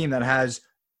a team that has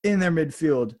in their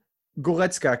midfield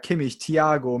Goretzka, Kimmich,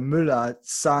 Thiago, Müller,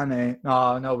 Sane.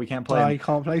 No, we can't play. No, you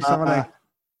can't play Sane.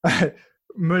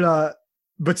 Müller,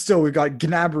 but still, we've got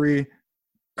Gnabry,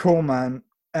 Coleman,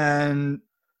 and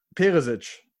Perisic.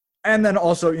 And then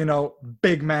also,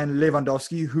 big man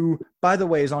Lewandowski, who, by the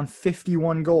way, is on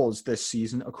 51 goals this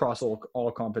season across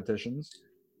all competitions.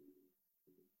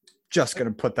 Just going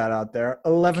to put that out there.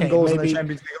 11 goals in the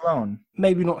Champions League alone.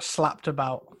 Maybe not slapped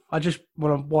about. I just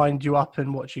want to wind you up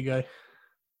and watch you go.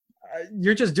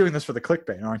 You're just doing this for the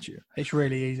clickbait, aren't you? It's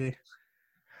really easy.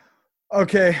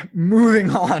 Okay,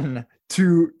 moving on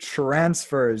to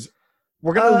transfers.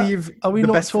 We're going to leave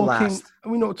the best for last.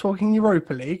 Are we not talking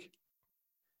Europa League?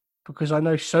 Because I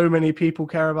know so many people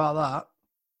care about that.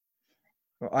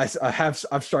 I've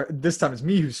started. This time it's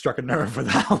me who struck a nerve with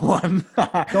that one.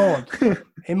 God,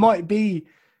 it might be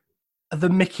the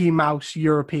Mickey Mouse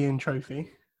European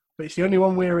Trophy, but it's the only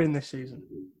one we're in this season.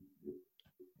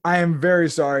 I am very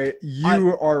sorry.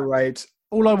 You are right.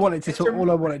 All I wanted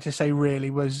to say really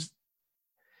was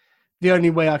the only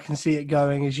way I can see it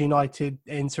going is United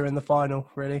Inter in the final.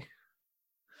 Really,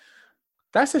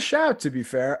 that's a shout. To be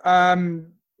fair,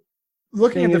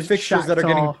 looking at the fixtures that are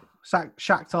getting.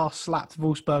 Shakhtar slapped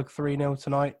Wolfsburg 3-0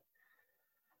 tonight.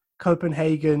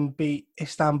 Copenhagen beat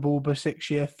Istanbul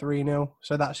Besiktas 3-0.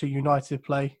 So that's who United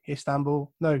play.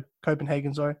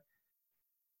 Copenhagen, sorry.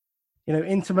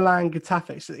 Inter Milan,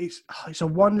 Getafe. It's a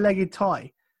one-legged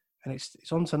tie, and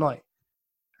it's on tonight.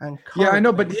 And I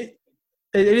know, but it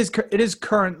is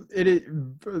current. It is,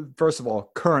 first of all,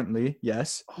 currently,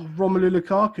 yes. Romelu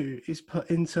Lukaku is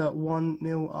put Inter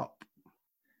 1-0 up.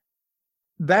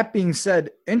 That being said,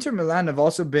 Inter Milan have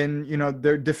also been,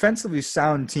 they're defensively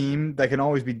sound team that can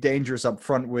always be dangerous up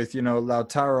front with,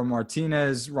 Lautaro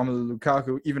Martinez, Romelu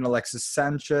Lukaku, even Alexis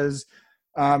Sanchez.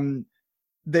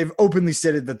 They've openly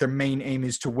stated that their main aim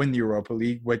is to win the Europa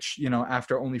League, which,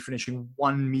 after only finishing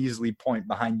one measly point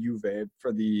behind Juve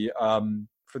for the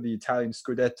Italian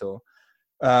Scudetto,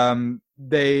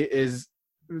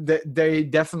 they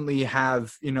definitely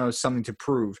have, something to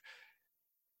prove.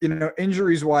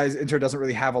 Injuries wise, Inter doesn't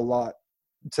really have a lot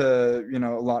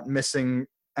missing.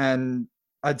 And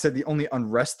I'd say the only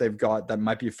unrest they've got that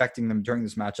might be affecting them during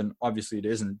this match, and obviously it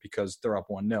isn't because they're up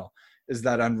 1-0, is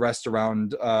that unrest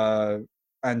around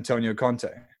Antonio Conte.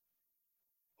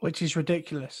 Which is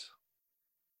ridiculous.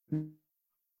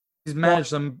 He's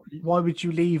managed them. Why would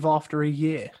you leave after a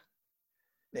year?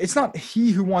 It's not he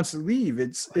who wants to leave.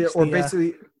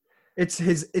 It's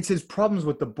his problems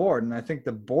with the board, and I think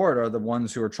the board are the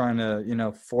ones who are trying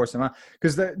to force him out,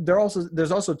 because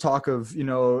there's also talk of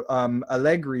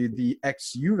Allegri, the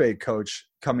ex-Juve coach,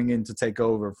 coming in to take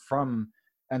over from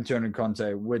Antonio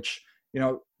Conte, which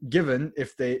given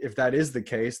if that is the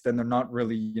case, then they're not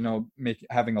really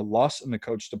having a loss in the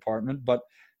coach department, but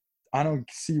I don't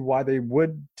see why they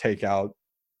would take out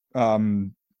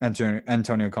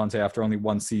Antonio Conte after only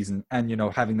one season and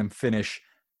having them finish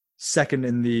second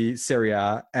in the Serie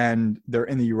A, and they're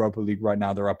in the Europa League right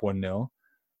now. They're up 1-0.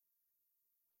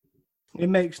 It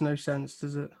makes no sense,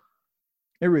 does it?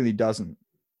 It really doesn't.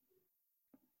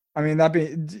 I mean,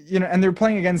 and they're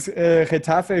playing against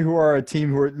Getafe, who are a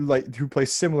team who play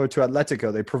similar to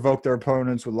Atletico. They provoke their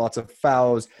opponents with lots of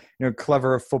fouls,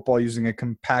 clever football using a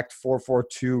compact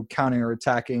 4-4-2,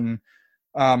 counter-attacking.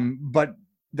 But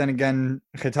then again,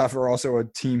 Getafe are also a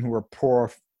team who are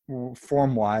poor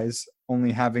form-wise,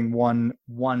 only having won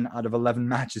 1 out of 11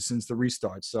 matches since the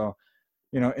restart. So,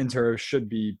 Inter should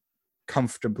be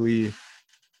comfortably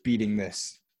beating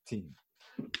this team.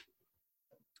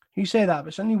 You say that, but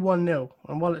it's only 1-0.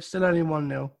 And while it's still only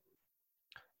 1-0,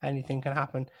 anything can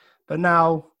happen. But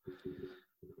now...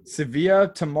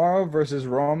 Sevilla tomorrow versus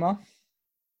Roma.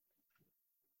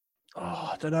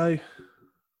 I don't know.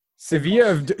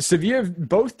 Sevilla,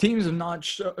 both teams have not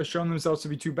shown themselves to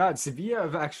be too bad. Sevilla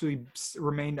have actually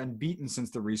remained unbeaten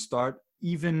since the restart,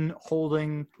 even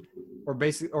holding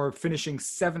or finishing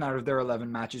 7 out of their 11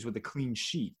 matches with a clean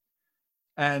sheet.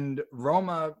 And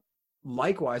Roma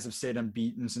likewise have stayed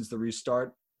unbeaten since the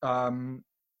restart. No,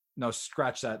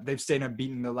 scratch that. They've stayed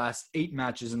unbeaten the last 8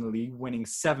 matches in the league, winning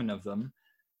 7 of them,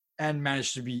 and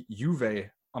managed to beat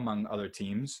Juve among other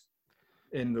teams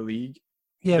in the league.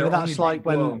 Yeah, but that's like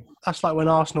when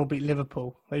Arsenal beat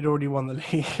Liverpool. They'd already won the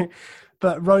league.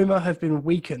 But Roma have been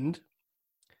weakened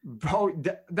by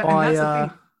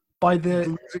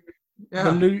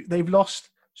they've lost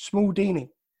Smaldini.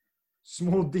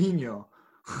 Smaldinho.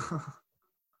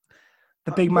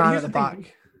 The big man at the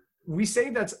back. We say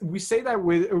that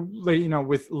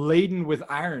with laden with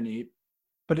irony,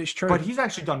 but it's true. But he's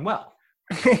actually done well.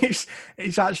 it's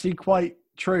actually quite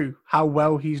true how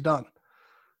well he's done.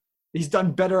 He's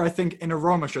done better, I think, in a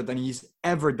Roma shirt than he's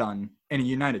ever done in a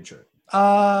United shirt.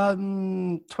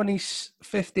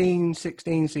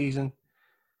 2015-16 season.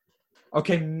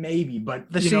 Okay, maybe,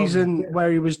 but The season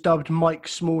where he was dubbed Mike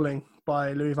Smalling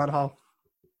by Louis van Gaal.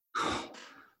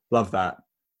 Love that.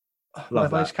 My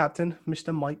Love vice that. captain,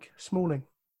 Mr. Mike Smalling.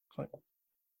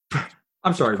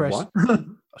 I'm sorry, Chris. what?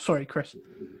 Sorry, Chris.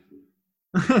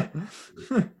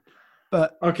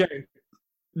 But okay,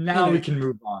 now we can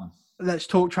move on. Let's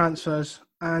talk transfers,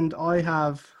 and I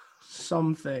have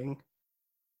something.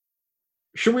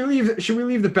 Should we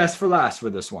leave the best for last for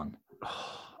this one?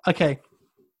 Okay.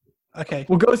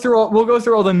 We'll go through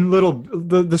all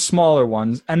the smaller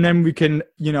ones, and then we can,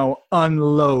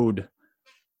 unload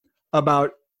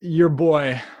about your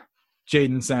boy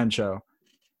Jadon Sancho.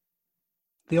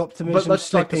 The optimism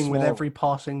slipping with every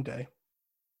passing day.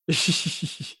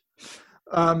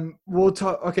 We'll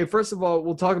talk. Okay, first of all,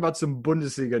 we'll talk about some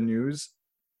Bundesliga news.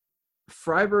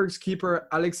 Freiburg's keeper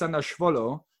Alexander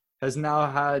Schwolo is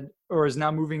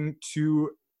now moving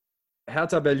to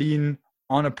Hertha Berlin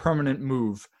on a permanent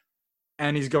move,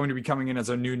 and he's going to be coming in as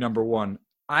a new number one.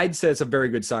 I'd say it's a very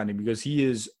good signing because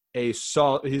he's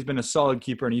been a solid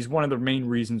keeper, and he's one of the main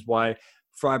reasons why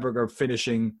Freiburg are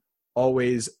finishing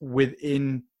always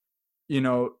within, they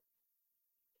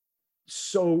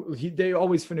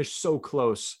always finish so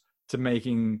close to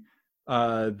making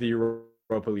the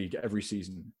Europa League every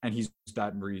season, and he's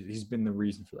been the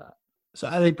reason for that. So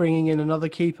are they bringing in another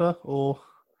keeper, or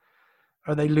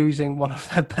are they losing one of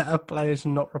their better players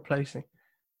and not replacing?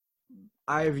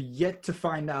 I have yet to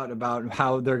find out about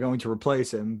how they're going to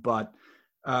replace him, but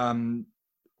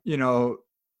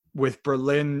with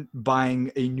Berlin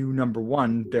buying a new number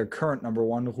one, their current number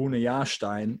one, Rune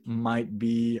Jahrstein, might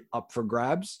be up for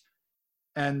grabs.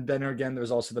 And then again,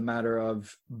 there's also the matter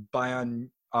of Bayern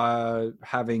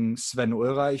having Sven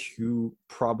Ulreich, who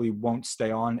probably won't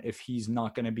stay on if he's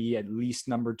not going to be at least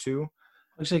number two.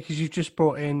 I say because you've just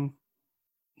brought in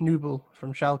Nubel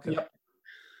from Schalke. Yep.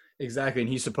 Exactly, and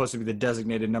he's supposed to be the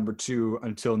designated number two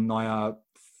until Neuer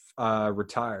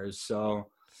retires. So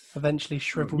eventually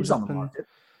shrivels up and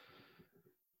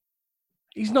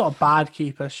he's not a bad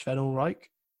keeper, Sven Ulreich.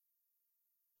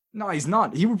 No, he's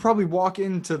not. He would probably walk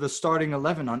into the starting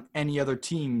 11 on any other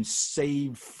team,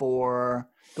 save for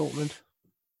Dortmund,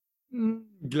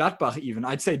 Gladbach. Even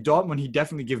I'd say Dortmund. He'd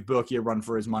definitely give Birki a run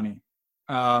for his money.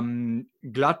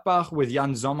 Gladbach with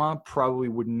Jan Sommer probably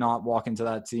would not walk into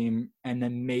that team, and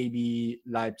then maybe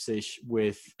Leipzig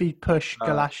with Push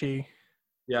Gulácsi.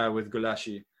 Yeah, with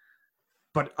Gulácsi.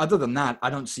 But other than that, I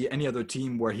don't see any other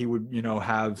team where he would,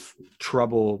 have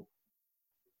trouble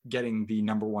getting the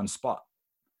number one spot.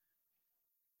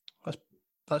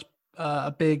 That's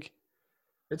a big.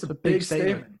 It's a big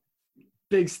statement.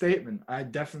 Big statement. I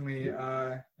definitely,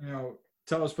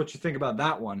 tell us what you think about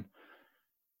that one.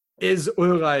 Is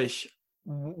Ulreich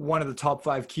one of the top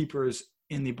 5 keepers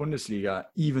in the Bundesliga,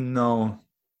 even though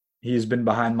he's been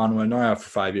behind Manuel Neuer for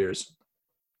 5 years?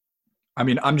 I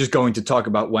mean, I'm just going to talk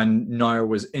about when Neuer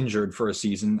was injured for a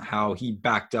season, how he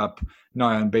backed up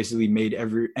Neuer and basically made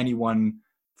anyone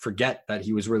forget that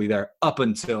he was really there up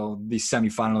until the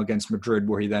semifinal against Madrid,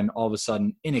 where he then all of a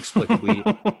sudden inexplicably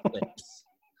flips.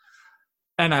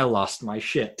 And I lost my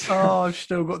shit. Oh, I've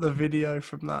still got the video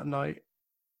from that night.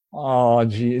 Oh,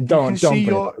 gee,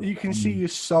 you can see your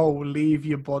soul leave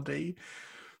your body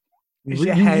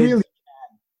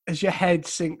as your head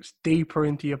sinks deeper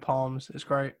into your palms. It's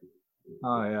great.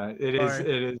 Oh yeah, it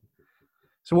is.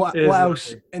 So what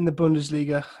else in the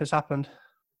Bundesliga has happened?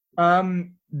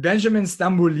 Benjamin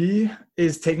Stambouli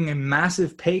is taking a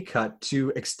massive pay cut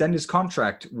to extend his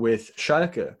contract with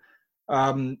Schalke.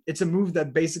 It's a move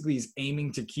that basically is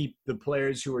aiming to keep the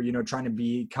players who are, trying to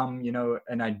become,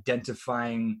 an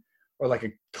identifying or like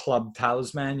a club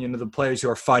talisman, the players who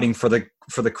are fighting for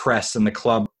the crest and the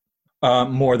club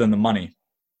more than the money.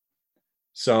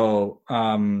 So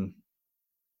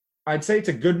I'd say it's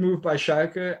a good move by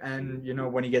Schalke, and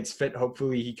when he gets fit,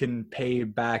 hopefully he can pay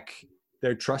back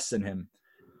their trust in him.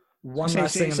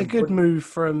 It's a good move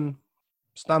from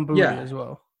Stambouli as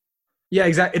well. Yeah,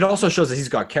 exactly. It also shows that he's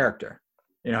got character.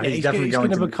 He's definitely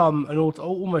going to become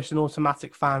almost an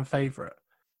automatic fan favorite.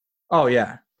 Oh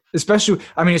yeah, especially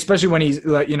when he's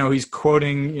he's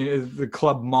quoting the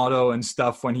club motto and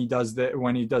stuff when he does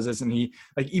this, and he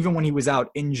even when he was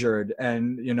out injured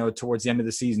and towards the end of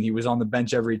the season, he was on the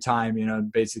bench every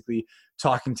time, basically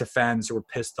talking to fans who were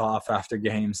pissed off after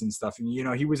games and stuff. And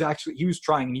he was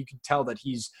trying, and you could tell that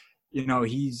he's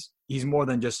more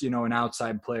than just an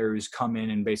outside player who's come in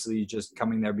and basically just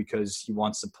coming there because he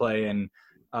wants to play and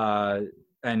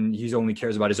he only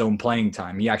cares about his own playing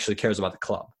time. He actually cares about the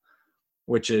club,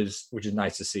 which is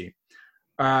nice to see.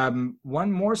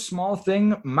 One more small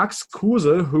thing, Max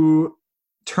Kruse, who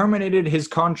terminated his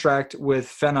contract with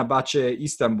Fenerbahce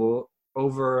Istanbul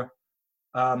over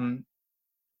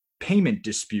payment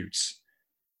disputes,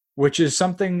 which is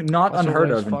something not That's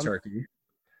unheard always of in fun. Turkey.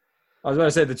 I was about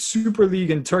to say that Super League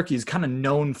in Turkey is kind of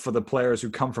known for the players who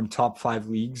come from top 5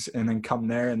 leagues and then come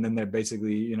there, and then they're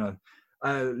basically,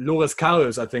 Loris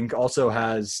Karius, I think, also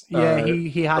has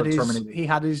he had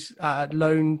terminated his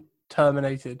loan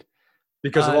terminated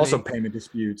because of early. also payment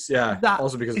disputes. Yeah,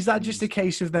 also because is that just a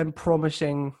case of them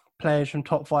promising players from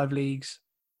top 5 leagues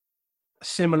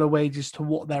similar wages to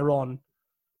what they're on?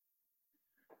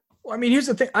 Well, I mean, here's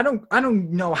the thing. I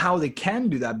don't know how they can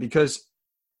do that, because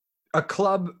a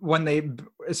club, when they,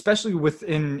 especially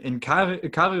within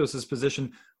Karius's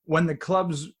position, when the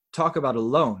clubs talk about a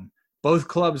loan, both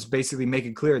clubs basically make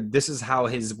it clear this is how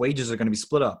his wages are going to be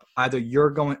split up. Either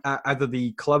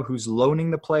the club who's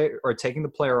loaning the player or taking the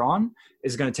player on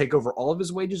is going to take over all of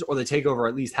his wages, or they take over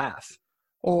at least half.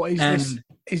 Or is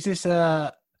this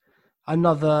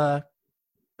another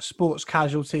sports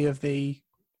casualty of the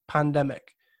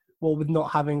pandemic? Well, with not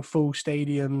having full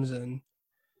stadiums and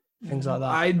things like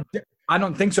that. I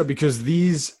don't think so, because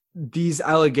these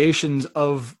allegations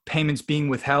of payments being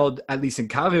withheld, at least in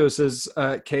Karius's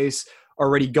case,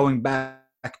 already going back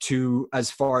to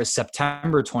as far as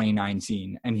September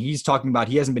 2019, and he's talking about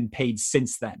he hasn't been paid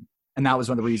since then, and that was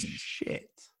one of the reasons. Shit.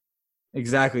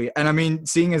 Exactly. And I mean,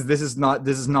 seeing as this is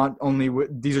not only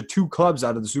these are 2 clubs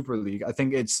out of the Super League, I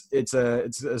think it's a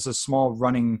small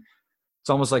running. It's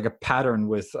almost like a pattern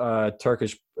with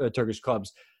Turkish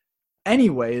clubs.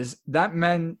 Anyways, that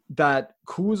meant that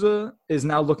Kuza is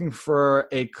now looking for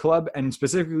a club, and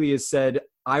specifically has said,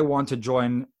 I want to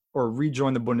join or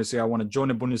rejoin the Bundesliga. I want to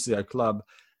join a Bundesliga club.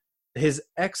 His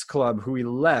ex-club, who he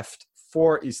left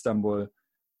for Istanbul,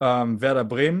 Werder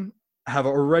Bremen, have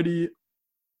already,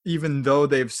 even though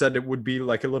they've said it would be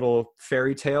like a little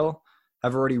fairy tale,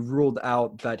 have already ruled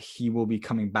out that he will be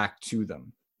coming back to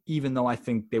them. Even though I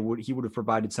think he would have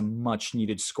provided some much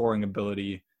needed scoring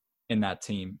ability in that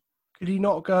team. Could he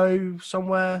not go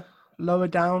somewhere lower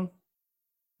down,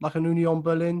 like an Union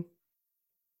Berlin?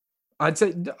 I'd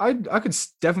say I could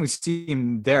definitely see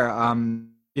him there.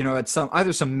 At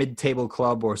some mid-table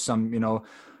club or some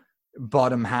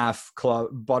bottom half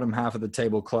of the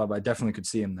table club. I definitely could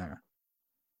see him there.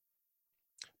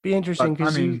 Be interesting,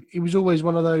 because he was always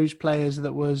one of those players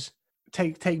that was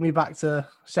take me back to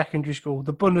secondary school,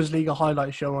 the Bundesliga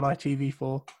highlight show on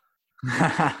ITV4.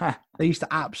 They used to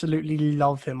absolutely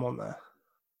love him on there.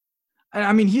 And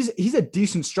I mean, he's a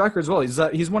decent striker as well.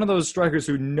 He's one of those strikers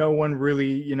who no one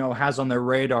really has on their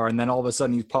radar, and then all of a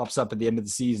sudden he pops up at the end of the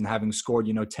season having scored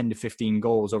 10 to 15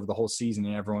 goals over the whole season,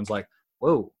 and everyone's like,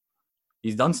 "Whoa,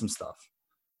 he's done some stuff.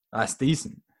 That's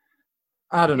decent."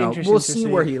 I don't know. We'll see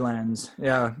where he lands.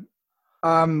 Yeah.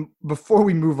 Before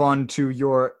we move on to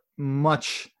your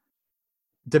much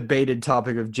debated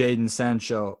topic of Jadon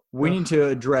Sancho, we need to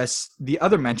address the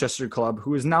other Manchester club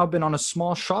who has now been on a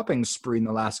small shopping spree in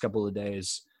the last couple of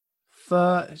days.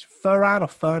 Ferran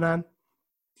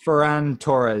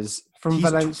Torres. From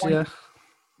Valencia.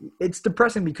 20. It's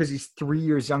depressing because he's 3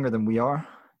 years younger than we are.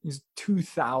 He's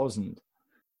 2000.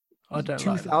 I don't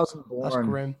 2000 like that. born. That's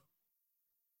grim.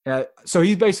 Yeah, so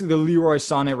he's basically the Leroy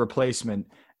Sané replacement,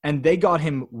 and they got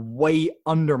him way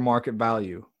under market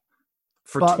value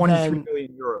for 23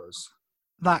 million euros.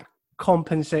 That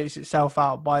compensates itself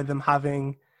out by them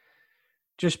having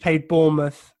just paid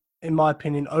Bournemouth, in my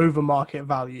opinion, over market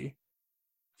value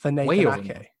for Nathan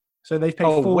Ake. So they've paid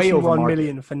 41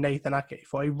 million for Nathan Ake,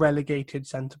 for a relegated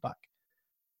centre-back.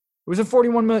 It was a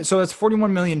 41 million, so that's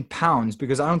 41 million pounds,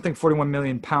 because I don't think 41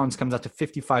 million pounds comes out to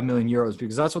 55 million euros,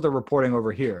 because that's what they're reporting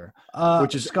over here.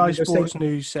 Which is Sky Sports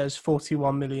News says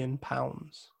 41 million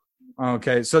pounds.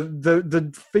 Okay, so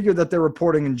the figure that they're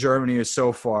reporting in Germany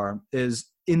so far is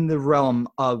in the realm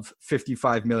of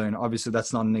 55 million. Obviously,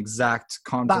 that's not an exact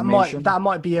confirmation. That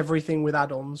might be everything with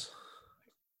add-ons.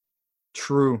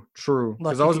 True.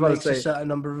 Like I was about to say a certain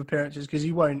number of appearances, because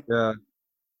you won't. Yeah.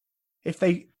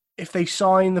 If they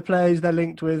sign the players they're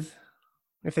linked with,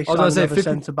 if they sign another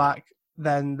centre-back,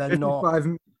 then they're 55,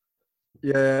 not.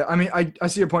 Yeah, I mean, I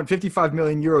see your point. 55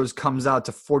 million euros comes out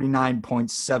to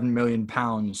 49.7 million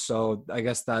pounds. So I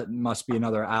guess that must be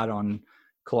another add-on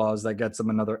clause that gets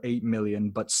them another 8 million.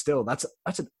 But still, that's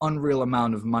an unreal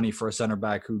amount of money for a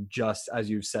centre-back who just, as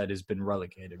you've said, has been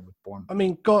relegated with Bournemouth. I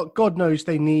mean, God knows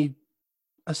they need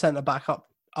a centre-back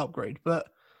upgrade, but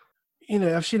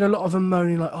I've seen a lot of them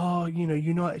moaning like, oh,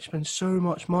 United spend so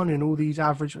much money on all these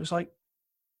average. It's like,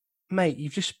 mate,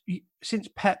 since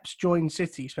Pep's joined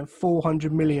City, spent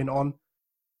 400 million on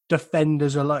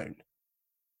defenders alone.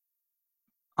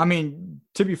 I mean,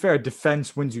 to be fair,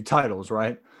 defense wins you titles,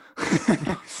 right?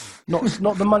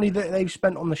 Not the money that they've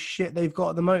spent on the shit they've got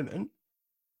at the moment.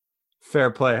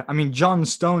 Fair play. I mean, John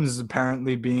Stones is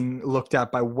apparently being looked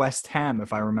at by West Ham,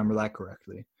 if I remember that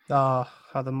correctly. Ah,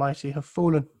 how the mighty have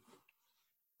fallen.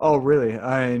 Oh, really?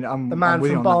 I'm The man I'm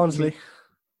with you from on that.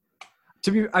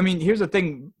 Barnsley. Here's the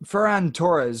thing. Ferran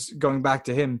Torres, going back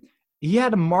to him, he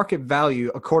had a market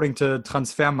value, according to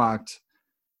Transfermarkt,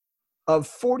 of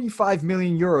 45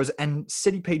 million euros, and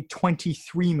City paid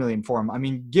 23 million for him. I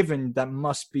mean, given that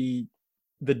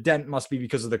the dent must be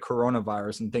because of the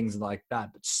coronavirus and things like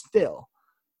that, but still.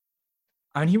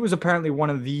 And he was apparently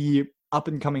one of the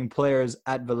up-and-coming players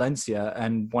at Valencia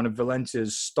and one of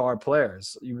Valencia's star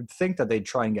players. You would think that they'd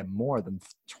try and get more than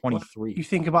 23. You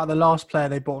think about the last player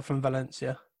they bought from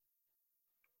Valencia,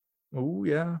 Oh,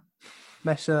 yeah.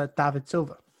 Messer David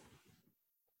Silva.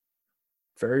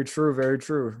 Very true, very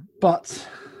true. But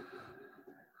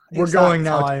We're it's going that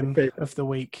now to time your favorite, of the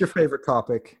week. your favorite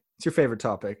topic. It's your favorite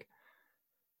topic.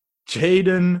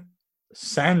 Jadon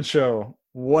Sancho,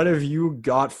 what have you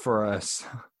got for us?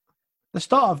 The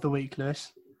start of the week,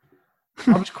 Lewis,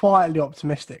 I was quietly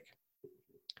optimistic.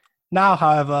 Now,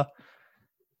 however,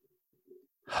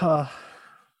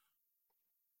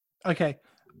 okay,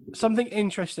 something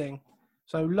interesting.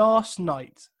 So last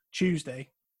night,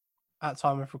 Tuesday, at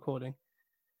time of recording,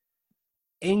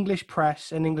 English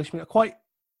press and English media, quite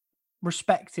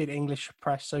respected English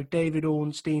press. So David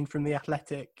Ornstein from The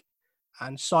Athletic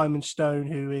and Simon Stone,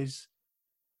 who is,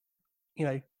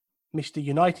 Mr.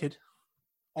 United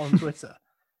on Twitter,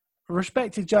 a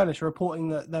respected journalist reporting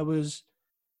that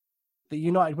that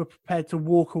United were prepared to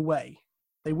walk away.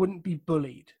 They wouldn't be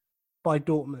bullied by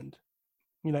Dortmund.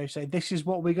 Say, this is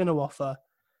what we're going to offer.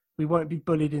 We won't be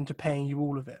bullied into paying you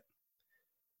all of it.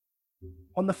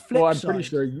 On the flip I'm side, pretty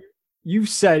sure you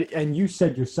said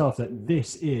yourself that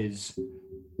this is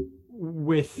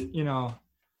with,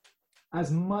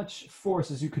 as much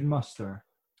force as you could muster.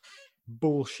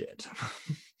 Bullshit.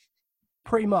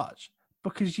 pretty much,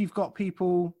 because you've got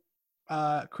people,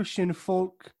 Christian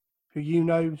Falk, who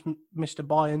Mr.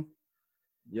 Bayern,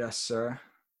 Yes, sir.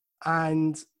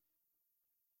 and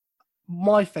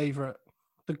my favourite,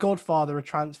 the godfather of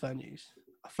transfer news,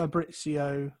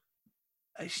 Fabrizio.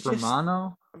 It's just,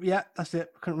 Romano? yeah, that's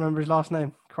it. I couldn't remember his last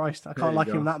name. Christ, I There can't you like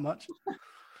go. him that much.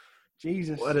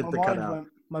 Jesus, What did they cut out?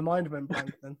 My mind went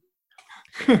blank then.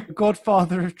 The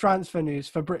godfather of transfer news,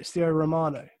 Fabrizio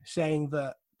Romano, saying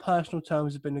that personal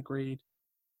terms have been agreed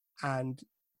and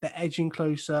they're edging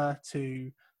closer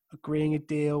to agreeing a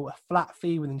deal, a flat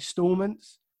fee with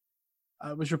instalments.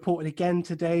 It was reported again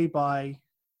today by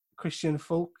Christian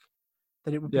Falk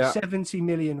that it would be 70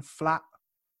 million flat,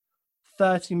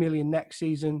 30 million next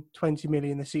season, 20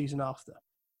 million the season after.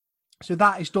 So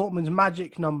that is Dortmund's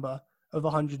magic number of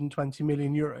 120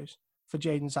 million euros for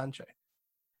Jadon Sancho.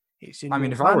 It's in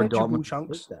if I were manageable Dortmund,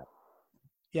 chunks. that.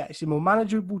 Yeah, it's in more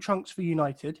manageable chunks for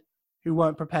United, who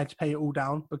weren't prepared to pay it all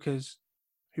down, because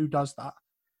who does that?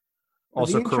 But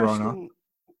Also Corona.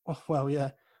 Well,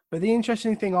 yeah. But the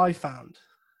interesting thing I found,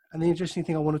 and the interesting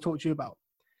thing I want to talk to you about,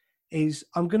 is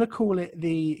I'm going to call it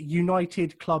the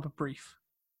United Club Brief.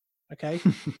 Okay?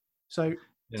 So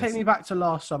take me back to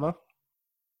last summer.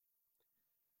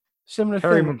 Similar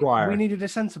Harry thing. Maguire. We needed a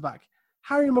centre-back.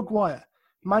 Harry Maguire.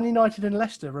 Man United and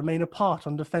Leicester remain apart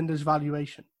on defenders'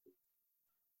 valuation.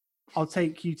 I'll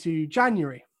take you to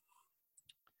January.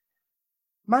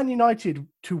 Man United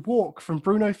to walk from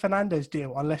Bruno Fernandes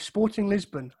deal unless Sporting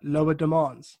Lisbon lower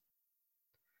demands.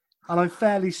 And I'm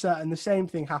fairly certain the same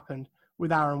thing happened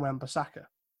with Aaron Wan-Bissaka.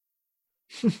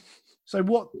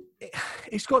 So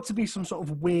it's got to be some sort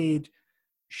of weird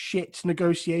shit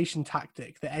negotiation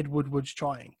tactic that Ed Woodward's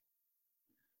trying,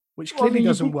 which clearly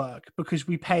doesn't work because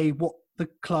we pay what the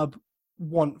club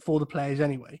want for the players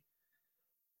anyway.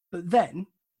 But then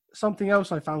something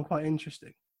else I found quite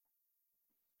interesting.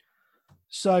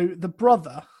 So the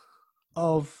brother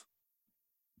of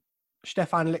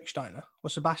Stefan Lichtsteiner, or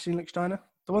Sebastian Lichtsteiner,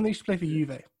 the one that used to play for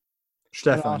Juve.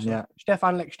 Stefan, yeah.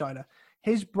 Stefan Lichtsteiner.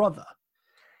 His brother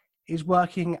is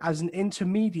working as an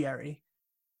intermediary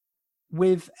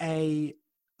with a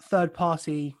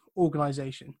third-party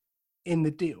organisation in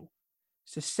the deal.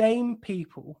 It's the same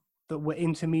people that were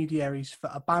intermediaries for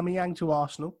Aubameyang to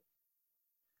Arsenal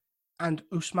and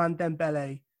Ousmane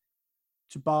Dembele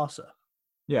to Barca.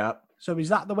 Yeah. So is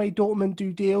that the way Dortmund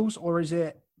do deals, or is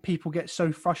it people get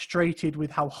so frustrated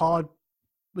with how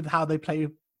they play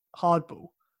hardball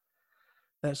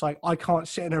that it's like, I can't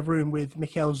sit in a room with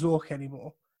Mikhail Zorc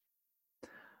anymore.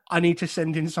 I need to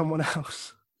send in someone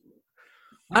else.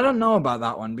 I don't know about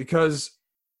that one, because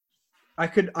I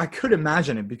could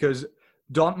imagine it, because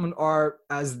Dortmund are,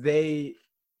 as they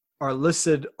are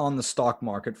listed on the stock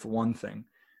market, for one thing,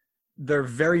 they're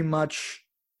very much,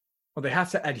 well, they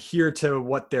have to adhere to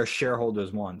what their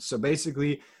shareholders want. So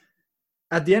basically,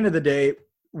 at the end of the day,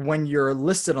 when you're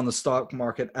listed on the stock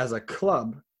market as a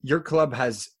club, your club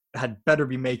had better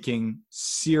be making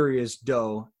serious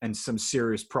dough and some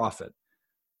serious profit,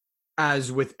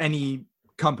 as with any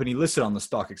company listed on the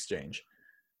stock exchange.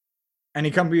 Any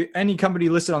company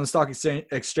listed on the stock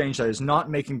exchange that is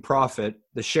not making profit,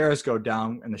 the shares go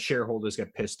down and the shareholders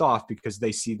get pissed off because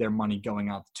they see their money going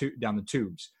out down the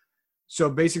tubes. So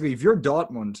basically, if you're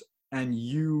Dortmund and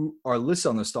you are listed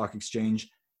on the stock exchange,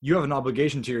 you have an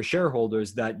obligation to your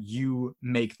shareholders that you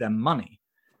make them money.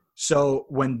 So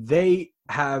when they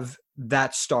have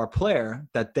that star player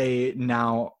that they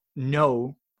now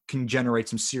know can generate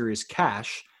some serious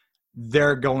cash,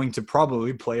 they're going to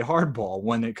probably play hardball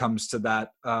when it comes to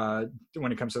that,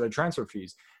 when it comes to their transfer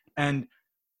fees. And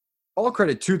all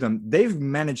credit to them, they've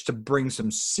managed to bring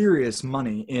some serious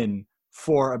money in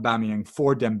for Aubameyang,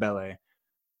 for Dembele.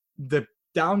 The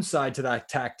downside to that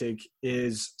tactic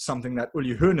is something that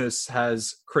Uli Hoeneß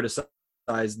has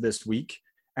criticized this week,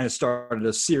 and it started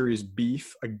a serious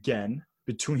beef again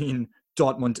between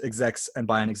Dortmund execs and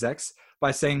Bayern execs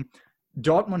by saying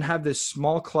Dortmund have this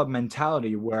small club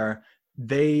mentality where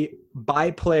they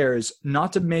buy players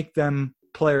not to make them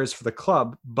players for the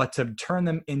club, but to turn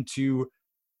them into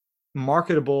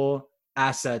marketable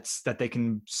assets that they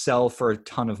can sell for a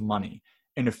ton of money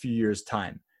in a few years'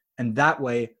 time. And that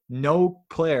way, no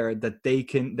player that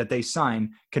they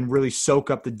sign can really soak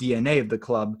up the DNA of the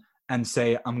club and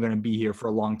say, I'm going to be here for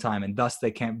a long time. And thus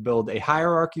they can't build a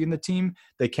hierarchy in the team.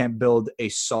 They can't build a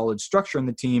solid structure in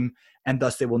the team. And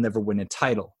thus they will never win a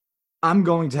title. I'm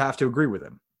going to have to agree with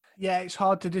him. Yeah, it's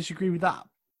hard to disagree with that.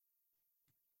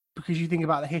 Because you think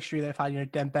about the history they've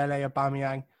had, Dembele,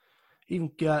 Aubameyang, even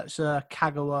Götze,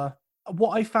 Kagawa.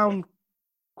 What I found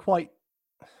quite,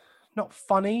 not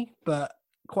funny, but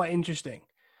quite interesting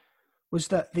was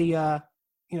that the,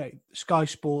 Sky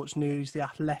Sports News, The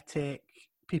Athletic,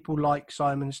 people like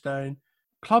Simon Stone,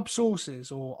 club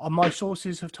sources, or my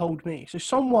sources have told me. So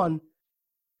someone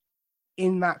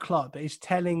in that club is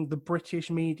telling the British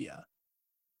media,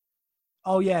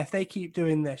 oh yeah, if they keep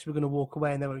doing this, we're going to walk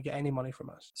away and they won't get any money from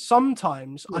us.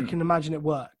 Sometimes I can imagine it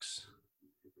works.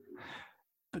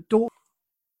 But Dortmund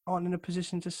aren't in a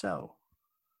position to sell.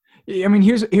 I mean,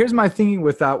 here's my thinking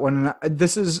with that one.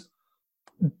 This is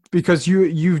because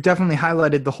you've definitely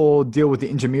highlighted the whole deal with the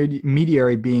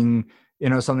intermediary being,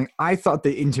 something. I thought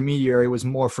the intermediary was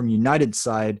more from United's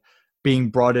side being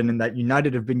brought in, and that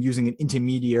United have been using an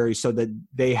intermediary so that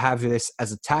they have this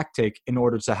as a tactic in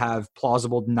order to have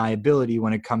plausible deniability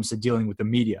when it comes to dealing with the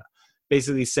media.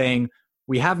 Basically saying,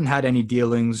 we haven't had any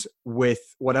dealings with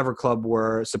whatever club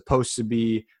we're supposed to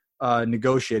be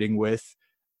negotiating with,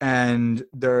 and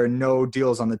there are no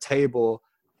deals on the table,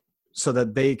 so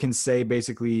that they can say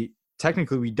basically,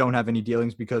 technically we don't have any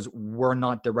dealings because we're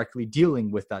not directly dealing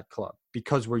with that club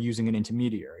because we're using an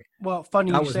intermediary. Well,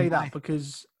 funny you say that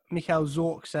because Michael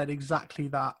Zorc said exactly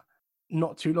that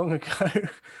not too long ago.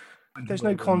 There's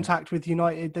no contact with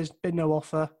United. There's been no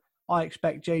offer. I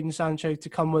expect Jadon Sancho to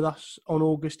come with us on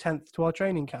August 10th to our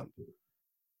training camp.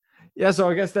 Yeah, so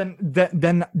I guess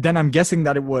then I'm guessing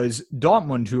that it was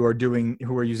Dortmund who are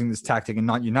using this tactic and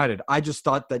not United. I just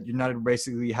thought that United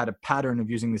basically had a pattern of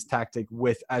using this tactic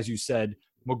with, as you said,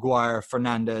 Maguire,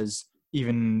 Fernandes,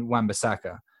 even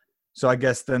Wan-Bissaka. So I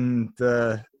guess then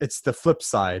it's the flip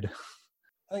side.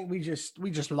 I think we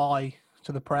just lie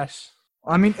to the press.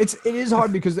 I mean, it is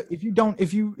hard because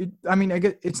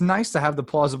it's nice to have the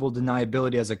plausible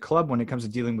deniability as a club when it comes to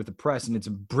dealing with the press, and it's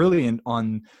brilliant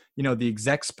on, the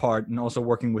execs part and also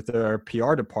working with their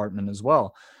PR department as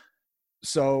well.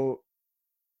 So,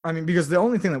 I mean, because the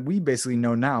only thing that we basically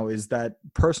know now is that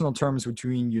personal terms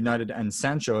between United and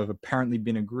Sancho have apparently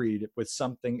been agreed with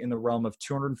something in the realm of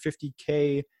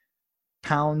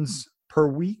 £250,000 per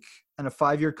week and a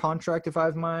 5-year contract, if I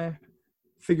have my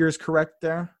figures correct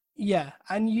there. Yeah,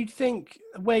 and you'd think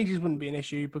wages wouldn't be an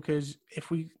issue because if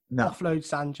we offload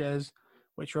Sanchez,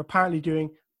 which we're apparently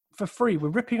doing for free, we're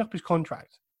ripping up his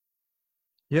contract.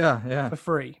 Yeah. For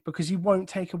free, because he won't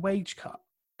take a wage cut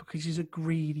because he's a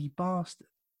greedy bastard.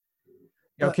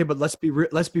 Yeah, okay, but let's be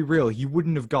real. You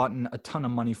wouldn't have gotten a ton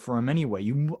of money for him anyway.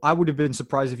 I would have been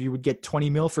surprised if you would get 20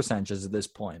 mil for Sanchez at this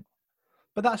point.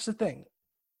 But that's the thing.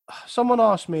 Someone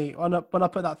asked me when I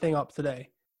put that thing up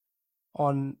today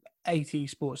on AT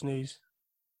Sports News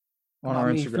on our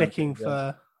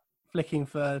Instagram, flicking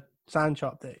for Sancho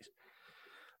updates.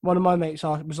 One of my mates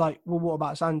was like, well, what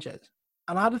about Sanchez?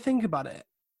 And I had to think about it.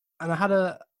 And I had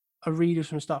a read of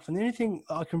some stuff. And the only thing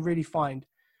that I can really find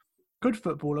Good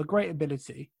footballer, great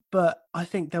ability, but I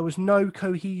think there was no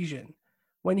cohesion.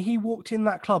 When he walked in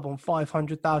that club on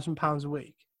 £500,000 a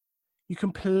week, you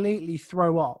completely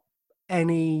throw up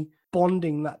any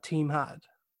bonding that team had.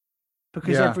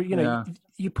 Because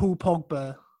you Paul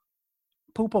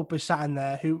Pogba sat in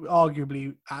there, who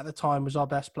arguably at the time was our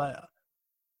best player,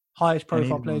 highest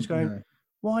profile players, going,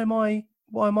 why am I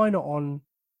not on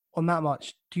that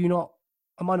much?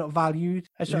 Am I not valued?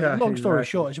 Long story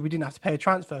short, is we didn't have to pay a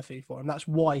transfer fee for him. That's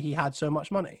why he had so much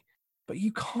money. But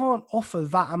you can't offer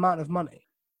that amount of money.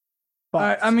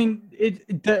 But I mean, it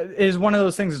is one of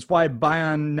those things. It's why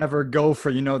Bayern never go for,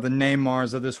 the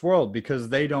Neymars of this world, because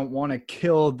they don't want to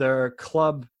kill their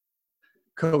club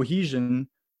cohesion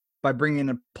by bringing in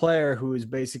a player who is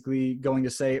basically going to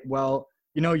say, well,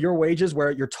 your wages,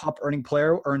 where your top earning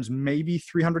player earns maybe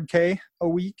 300K a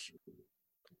week.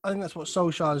 I think that's what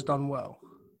Solskjaer has done well.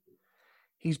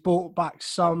 He's brought back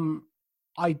some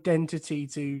identity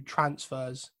to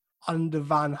transfers under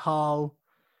Van Gaal,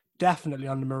 definitely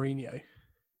under Mourinho.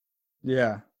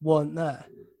 Yeah, weren't there.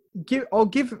 I'll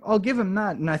give him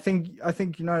that, and I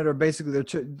think United are basically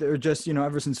they're just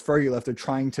ever since Fergie left, they're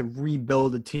trying to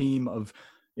rebuild a team of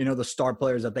the star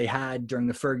players that they had during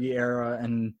the Fergie era,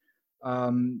 and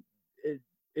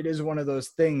it is one of those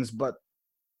things. But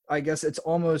I guess it's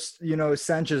almost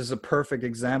Sanchez is a perfect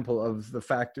example of the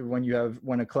fact of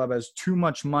when a club has too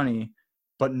much money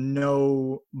but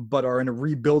are in a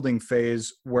rebuilding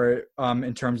phase where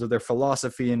in terms of their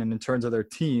philosophy and in terms of their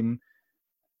team,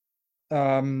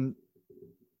 where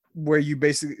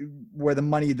the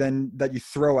money then that you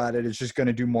throw at it is just going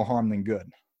to do more harm than good.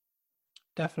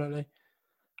 Definitely.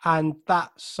 And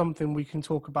that's something we can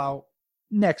talk about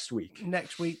next week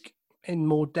in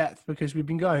more depth, because we've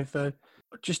been going for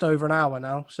just over an hour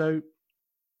now. So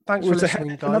thanks for listening,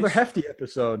 guys. Another hefty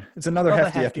episode. It's another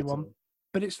hefty episode. One.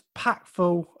 But it's packed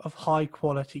full of high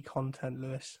quality content,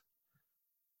 Lewis.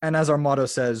 And as our motto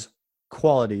says,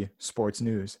 quality sports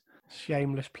news.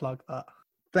 Shameless plug that.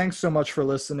 Thanks so much for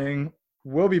listening.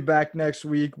 We'll be back next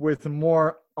week with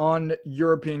more on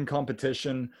European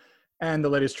competition and the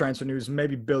latest transfer news.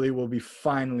 Maybe Billy will be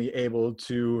finally able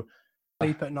to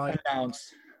sleep at night,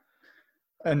 announce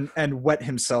and wet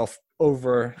himself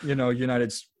over,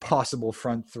 United's possible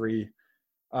front three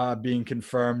being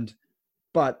confirmed.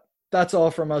 But that's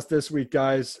all from us this week,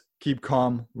 guys. Keep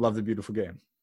calm. Love the beautiful game.